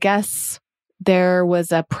 Oh, and I guess there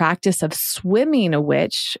was a practice of swimming a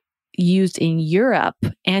witch used in Europe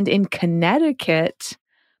and in Connecticut,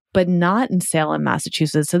 but not in Salem,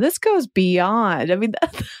 Massachusetts. So this goes beyond. I mean,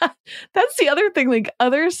 that's the other thing. Like,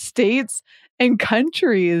 other states and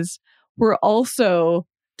countries were also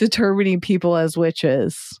determining people as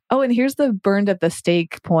witches. Oh, and here's the burned at the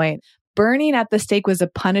stake point. Burning at the stake was a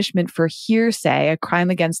punishment for heresy, a crime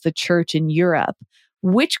against the church in Europe.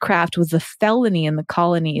 Witchcraft was a felony in the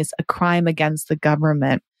colonies, a crime against the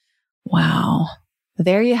government. Wow.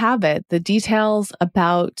 There you have it. The details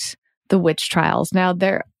about the witch trials. Now,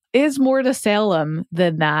 there is more to Salem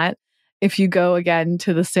than that. If you go again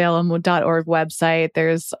to the salem.org website,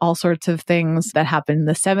 there's all sorts of things that happened in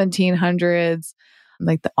the 1700s,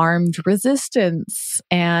 like the armed resistance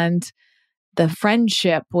and the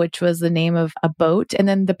Friendship, which was the name of a boat. And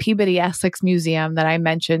then the Peabody Essex Museum that I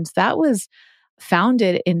mentioned, that was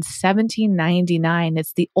founded in 1799.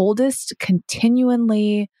 It's the oldest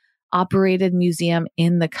continually operated museum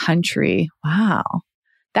in the country. Wow.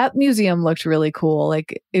 That museum looked really cool.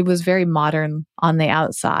 Like it was very modern on the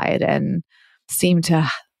outside and seemed to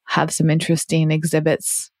have some interesting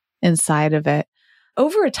exhibits inside of it.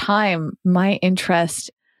 Over time, my interest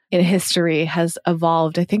in history has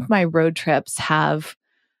evolved. I think my road trips have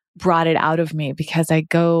brought it out of me because I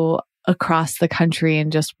go across the country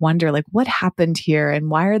and just wonder, like, what happened here? And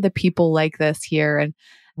why are the people like this here? And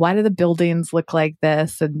why do the buildings look like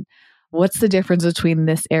this? And what's the difference between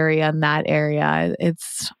this area and that area?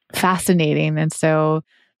 It's fascinating. And so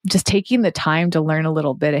just taking the time to learn a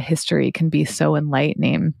little bit of history can be so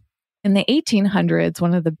enlightening. In the 1800s,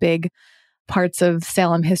 one of the big parts of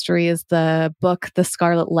Salem history is the book, The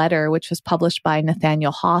Scarlet Letter, which was published by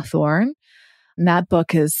Nathaniel Hawthorne. And that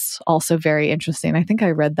book is also very interesting. I think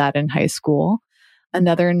I read that in high school.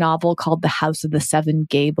 Another novel called The House of the Seven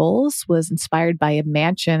Gables was inspired by a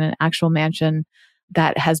mansion, an actual mansion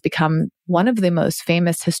that has become one of the most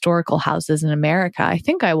famous historical houses in America. I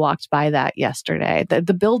think I walked by that yesterday.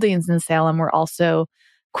 The buildings in Salem were also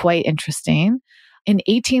quite interesting. In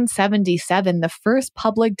 1877, the first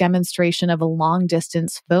public demonstration of a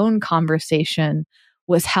long-distance phone conversation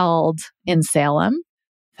was held in Salem.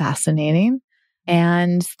 Fascinating.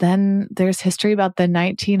 And then there's history about the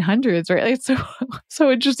 1900s, right? It's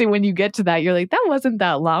so interesting when you get to that. You're like, that wasn't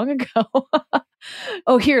that long ago.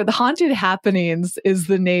 Oh, here, the Haunted Happenings is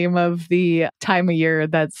the name of the time of year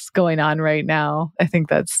that's going on right now. I think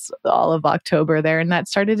that's all of October there. And that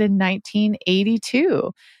started in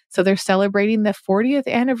 1982. So they're celebrating the 40th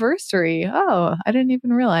anniversary. Oh, I didn't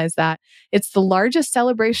even realize that. It's the largest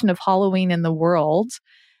celebration of Halloween in the world.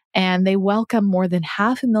 And they welcome more than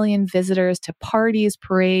 500,000 visitors to parties,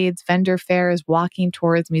 parades, vendor fairs, walking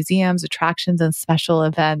tours, museums, attractions, and special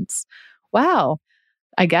events. Wow.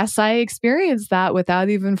 I guess I experienced that without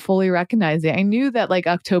even fully recognizing it. I knew that like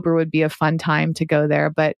October would be a fun time to go there,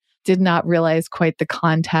 but did not realize quite the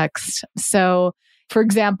context. So, for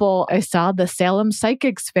example, I saw the Salem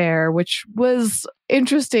Psychics Fair, which was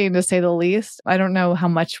interesting to say the least. I don't know how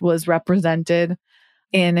much was represented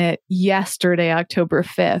in it yesterday, October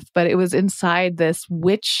 5th, but it was inside this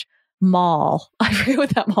witch mall. I forget what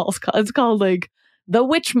that mall is called. It's called like the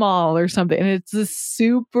Witch Mall or something. And it's this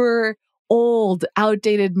super old,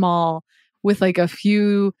 outdated mall with like a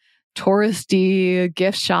few touristy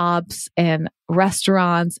gift shops and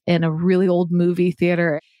restaurants and a really old movie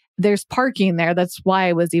theater. There's parking there. That's why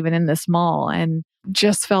I was even in this mall and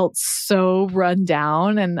just felt so run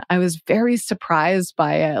down. And I was very surprised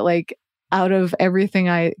by it. Like, out of everything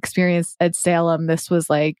I experienced at Salem, this was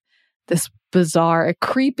like this bizarre,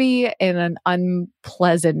 creepy and an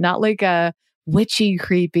unpleasant, not like a witchy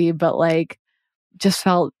creepy, but like just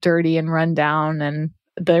felt dirty and run down. And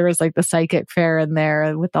there was like the psychic fair in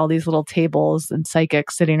there with all these little tables and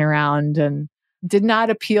psychics sitting around, and did not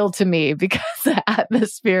appeal to me because the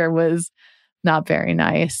atmosphere was not very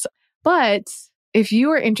nice. But if you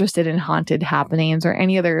are interested in haunted happenings or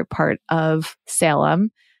any other part of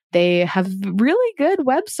Salem, they have really good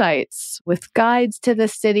websites with guides to the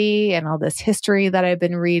city and all this history that I've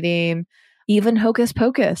been reading. Even Hocus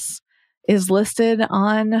Pocus is listed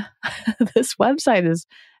on this website as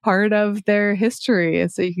part of their history.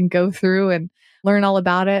 So you can go through and learn all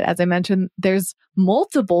about it. As I mentioned, there's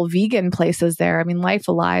multiple vegan places there. I mean, Life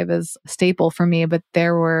Alive is a staple for me, but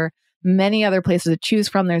there were many other places to choose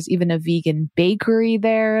from. There's even a vegan bakery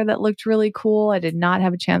there that looked really cool. I did not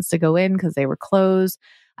have a chance to go in because they were closed.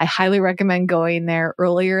 I highly recommend going there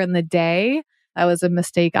earlier in the day. That was a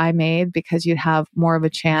mistake I made because you'd have more of a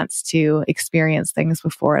chance to experience things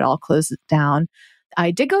before it all closes down. I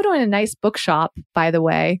did go to a nice bookshop, by the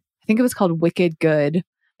way. I think it was called Wicked Good.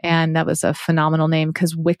 And that was a phenomenal name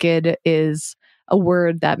because wicked is a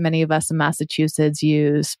word that many of us in Massachusetts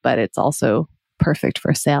use, but it's also perfect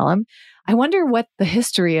for Salem. I wonder what the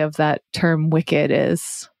history of that term wicked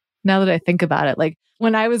is now that I think about it. Like,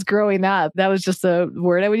 when I was growing up, that was just a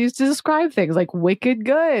word I would use to describe things. Like wicked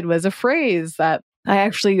good was a phrase that I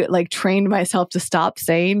actually trained myself to stop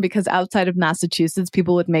saying, because outside of Massachusetts,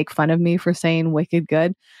 people would make fun of me for saying wicked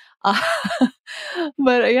good. Uh,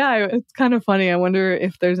 but yeah, it's kind of funny. I wonder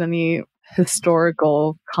if there's any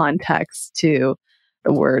historical context to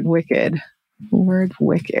the word wicked. Word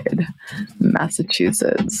wicked,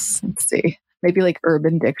 Massachusetts. Let's see. Maybe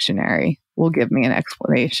Urban Dictionary will give me an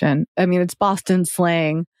explanation. I mean, it's Boston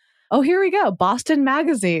slang. Oh, here we go. Boston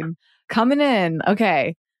Magazine coming in.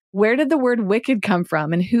 Okay. Where did the word wicked come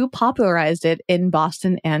from and who popularized it in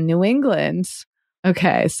Boston and New England?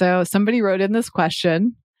 Okay. So somebody wrote in this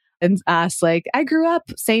question and asked, I grew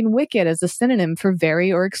up saying wicked as a synonym for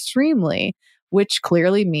very or extremely, which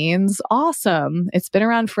clearly means awesome. It's been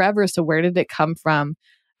around forever. So where did it come from?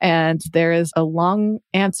 And there is a long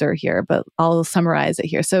answer here, but I'll summarize it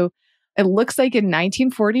here. So it looks like in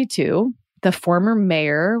 1942, the former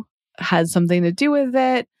mayor had something to do with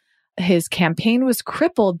it. His campaign was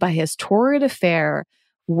crippled by his torrid affair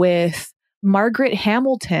with Margaret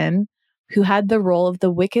Hamilton, who had the role of the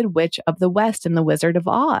Wicked Witch of the West in The Wizard of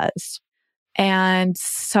Oz. And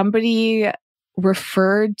somebody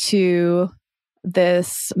referred to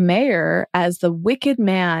this mayor as the wicked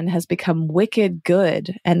man has become wicked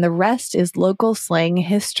good, and the rest is local slang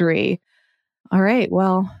history. All right,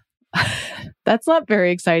 well, that's not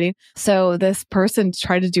very exciting. So this person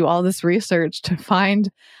tried to do all this research to find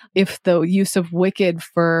if the use of wicked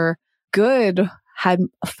for good had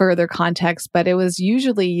further context, but it was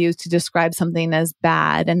usually used to describe something as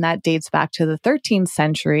bad, and that dates back to the 13th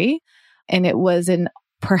century. And it was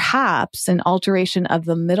perhaps an alteration of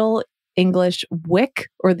the Middle English wick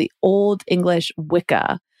or the Old English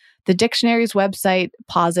wicca. The dictionary's website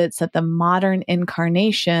posits that the modern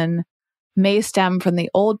incarnation may stem from the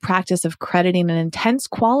old practice of crediting an intense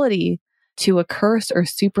quality to a curse or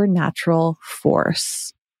supernatural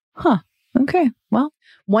force. Huh. Okay. Well,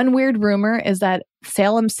 one weird rumor is that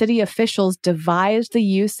Salem city officials devised the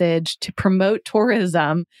usage to promote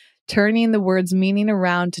tourism, turning the word's meaning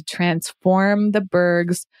around to transform the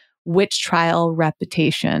burg's witch trial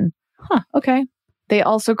reputation. Huh. Okay. They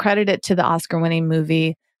also credit it to the Oscar-winning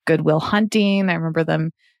movie Good Will Hunting. I remember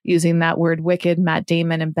them using that word wicked, Matt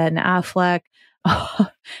Damon and Ben Affleck.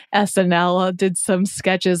 SNL did some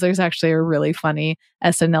sketches. There's actually a really funny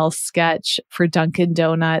SNL sketch for Dunkin'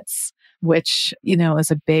 Donuts, which,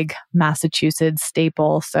 is a big Massachusetts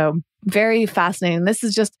staple. So very fascinating. This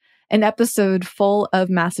is just an episode full of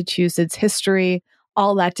Massachusetts history.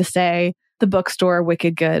 All that to say, the bookstore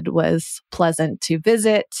Wicked Good was pleasant to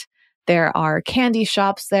visit. There are candy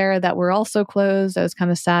shops there that were also closed. I was kind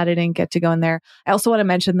of sad I didn't get to go in there. I also want to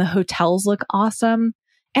mention the hotels look awesome.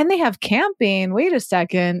 And they have camping. Wait a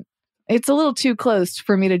second. It's a little too close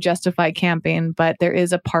for me to justify camping, but there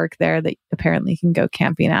is a park there that apparently you can go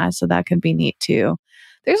camping at. So that could be neat too.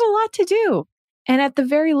 There's a lot to do. And at the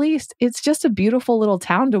very least, it's just a beautiful little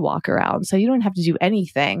town to walk around. So you don't have to do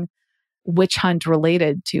anything witch hunt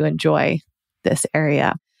related to enjoy this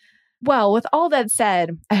area. Well, with all that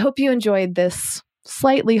said, I hope you enjoyed this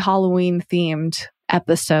slightly Halloween themed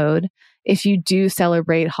episode. If you do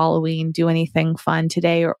celebrate Halloween, do anything fun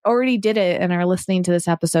today, or already did it and are listening to this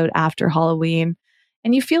episode after Halloween,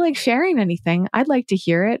 and you feel like sharing anything, I'd like to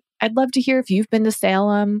hear it. I'd love to hear if you've been to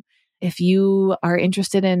Salem, if you are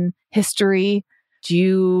interested in history. Do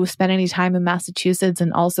you spend any time in Massachusetts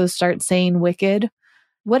and also start saying wicked?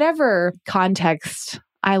 Whatever context,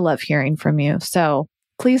 I love hearing from you. So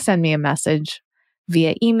please send me a message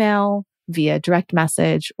via email, via direct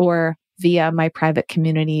message, or via my private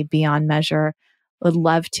community, Beyond Measure. Would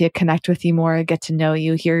love to connect with you more, get to know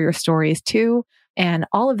you, hear your stories too. And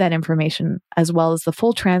all of that information, as well as the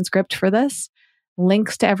full transcript for this,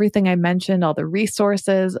 links to everything I mentioned, all the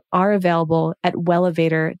resources are available at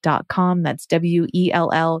wellevatr.com. That's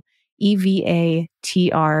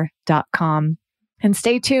WELLEVATR.com. And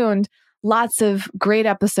stay tuned. Lots of great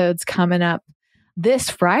episodes coming up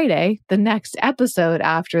this Friday. The next episode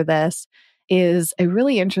after this is a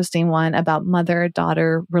really interesting one about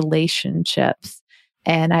mother-daughter relationships.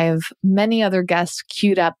 And I have many other guests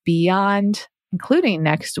queued up beyond, including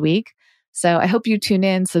next week. So I hope you tune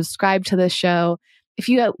in, subscribe to the show. If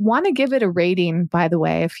you want to give it a rating, by the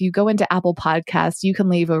way, if you go into Apple Podcasts, you can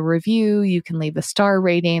leave a review, you can leave a star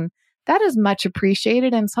rating. That is much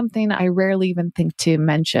appreciated and something I rarely even think to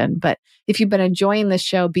mention. But if you've been enjoying the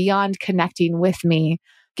show beyond connecting with me,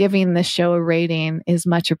 giving the show a rating is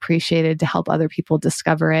much appreciated to help other people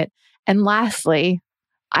discover it. And lastly,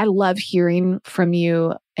 I love hearing from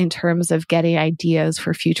you in terms of getting ideas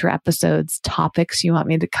for future episodes, topics you want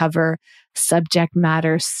me to cover, subject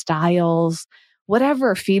matter, styles,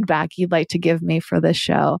 whatever feedback you'd like to give me for this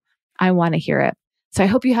show. I want to hear it. So I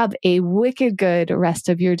hope you have a wicked good rest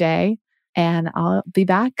of your day, and I'll be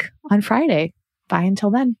back on Friday. Bye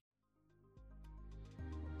until then.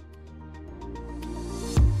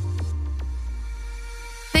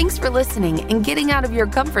 Thanks for listening and getting out of your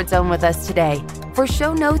comfort zone with us today. For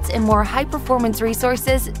show notes and more high-performance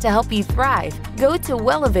resources to help you thrive, go to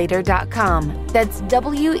wellevatr.com. That's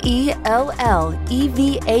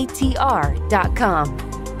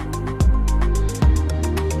WELLEVATR.com.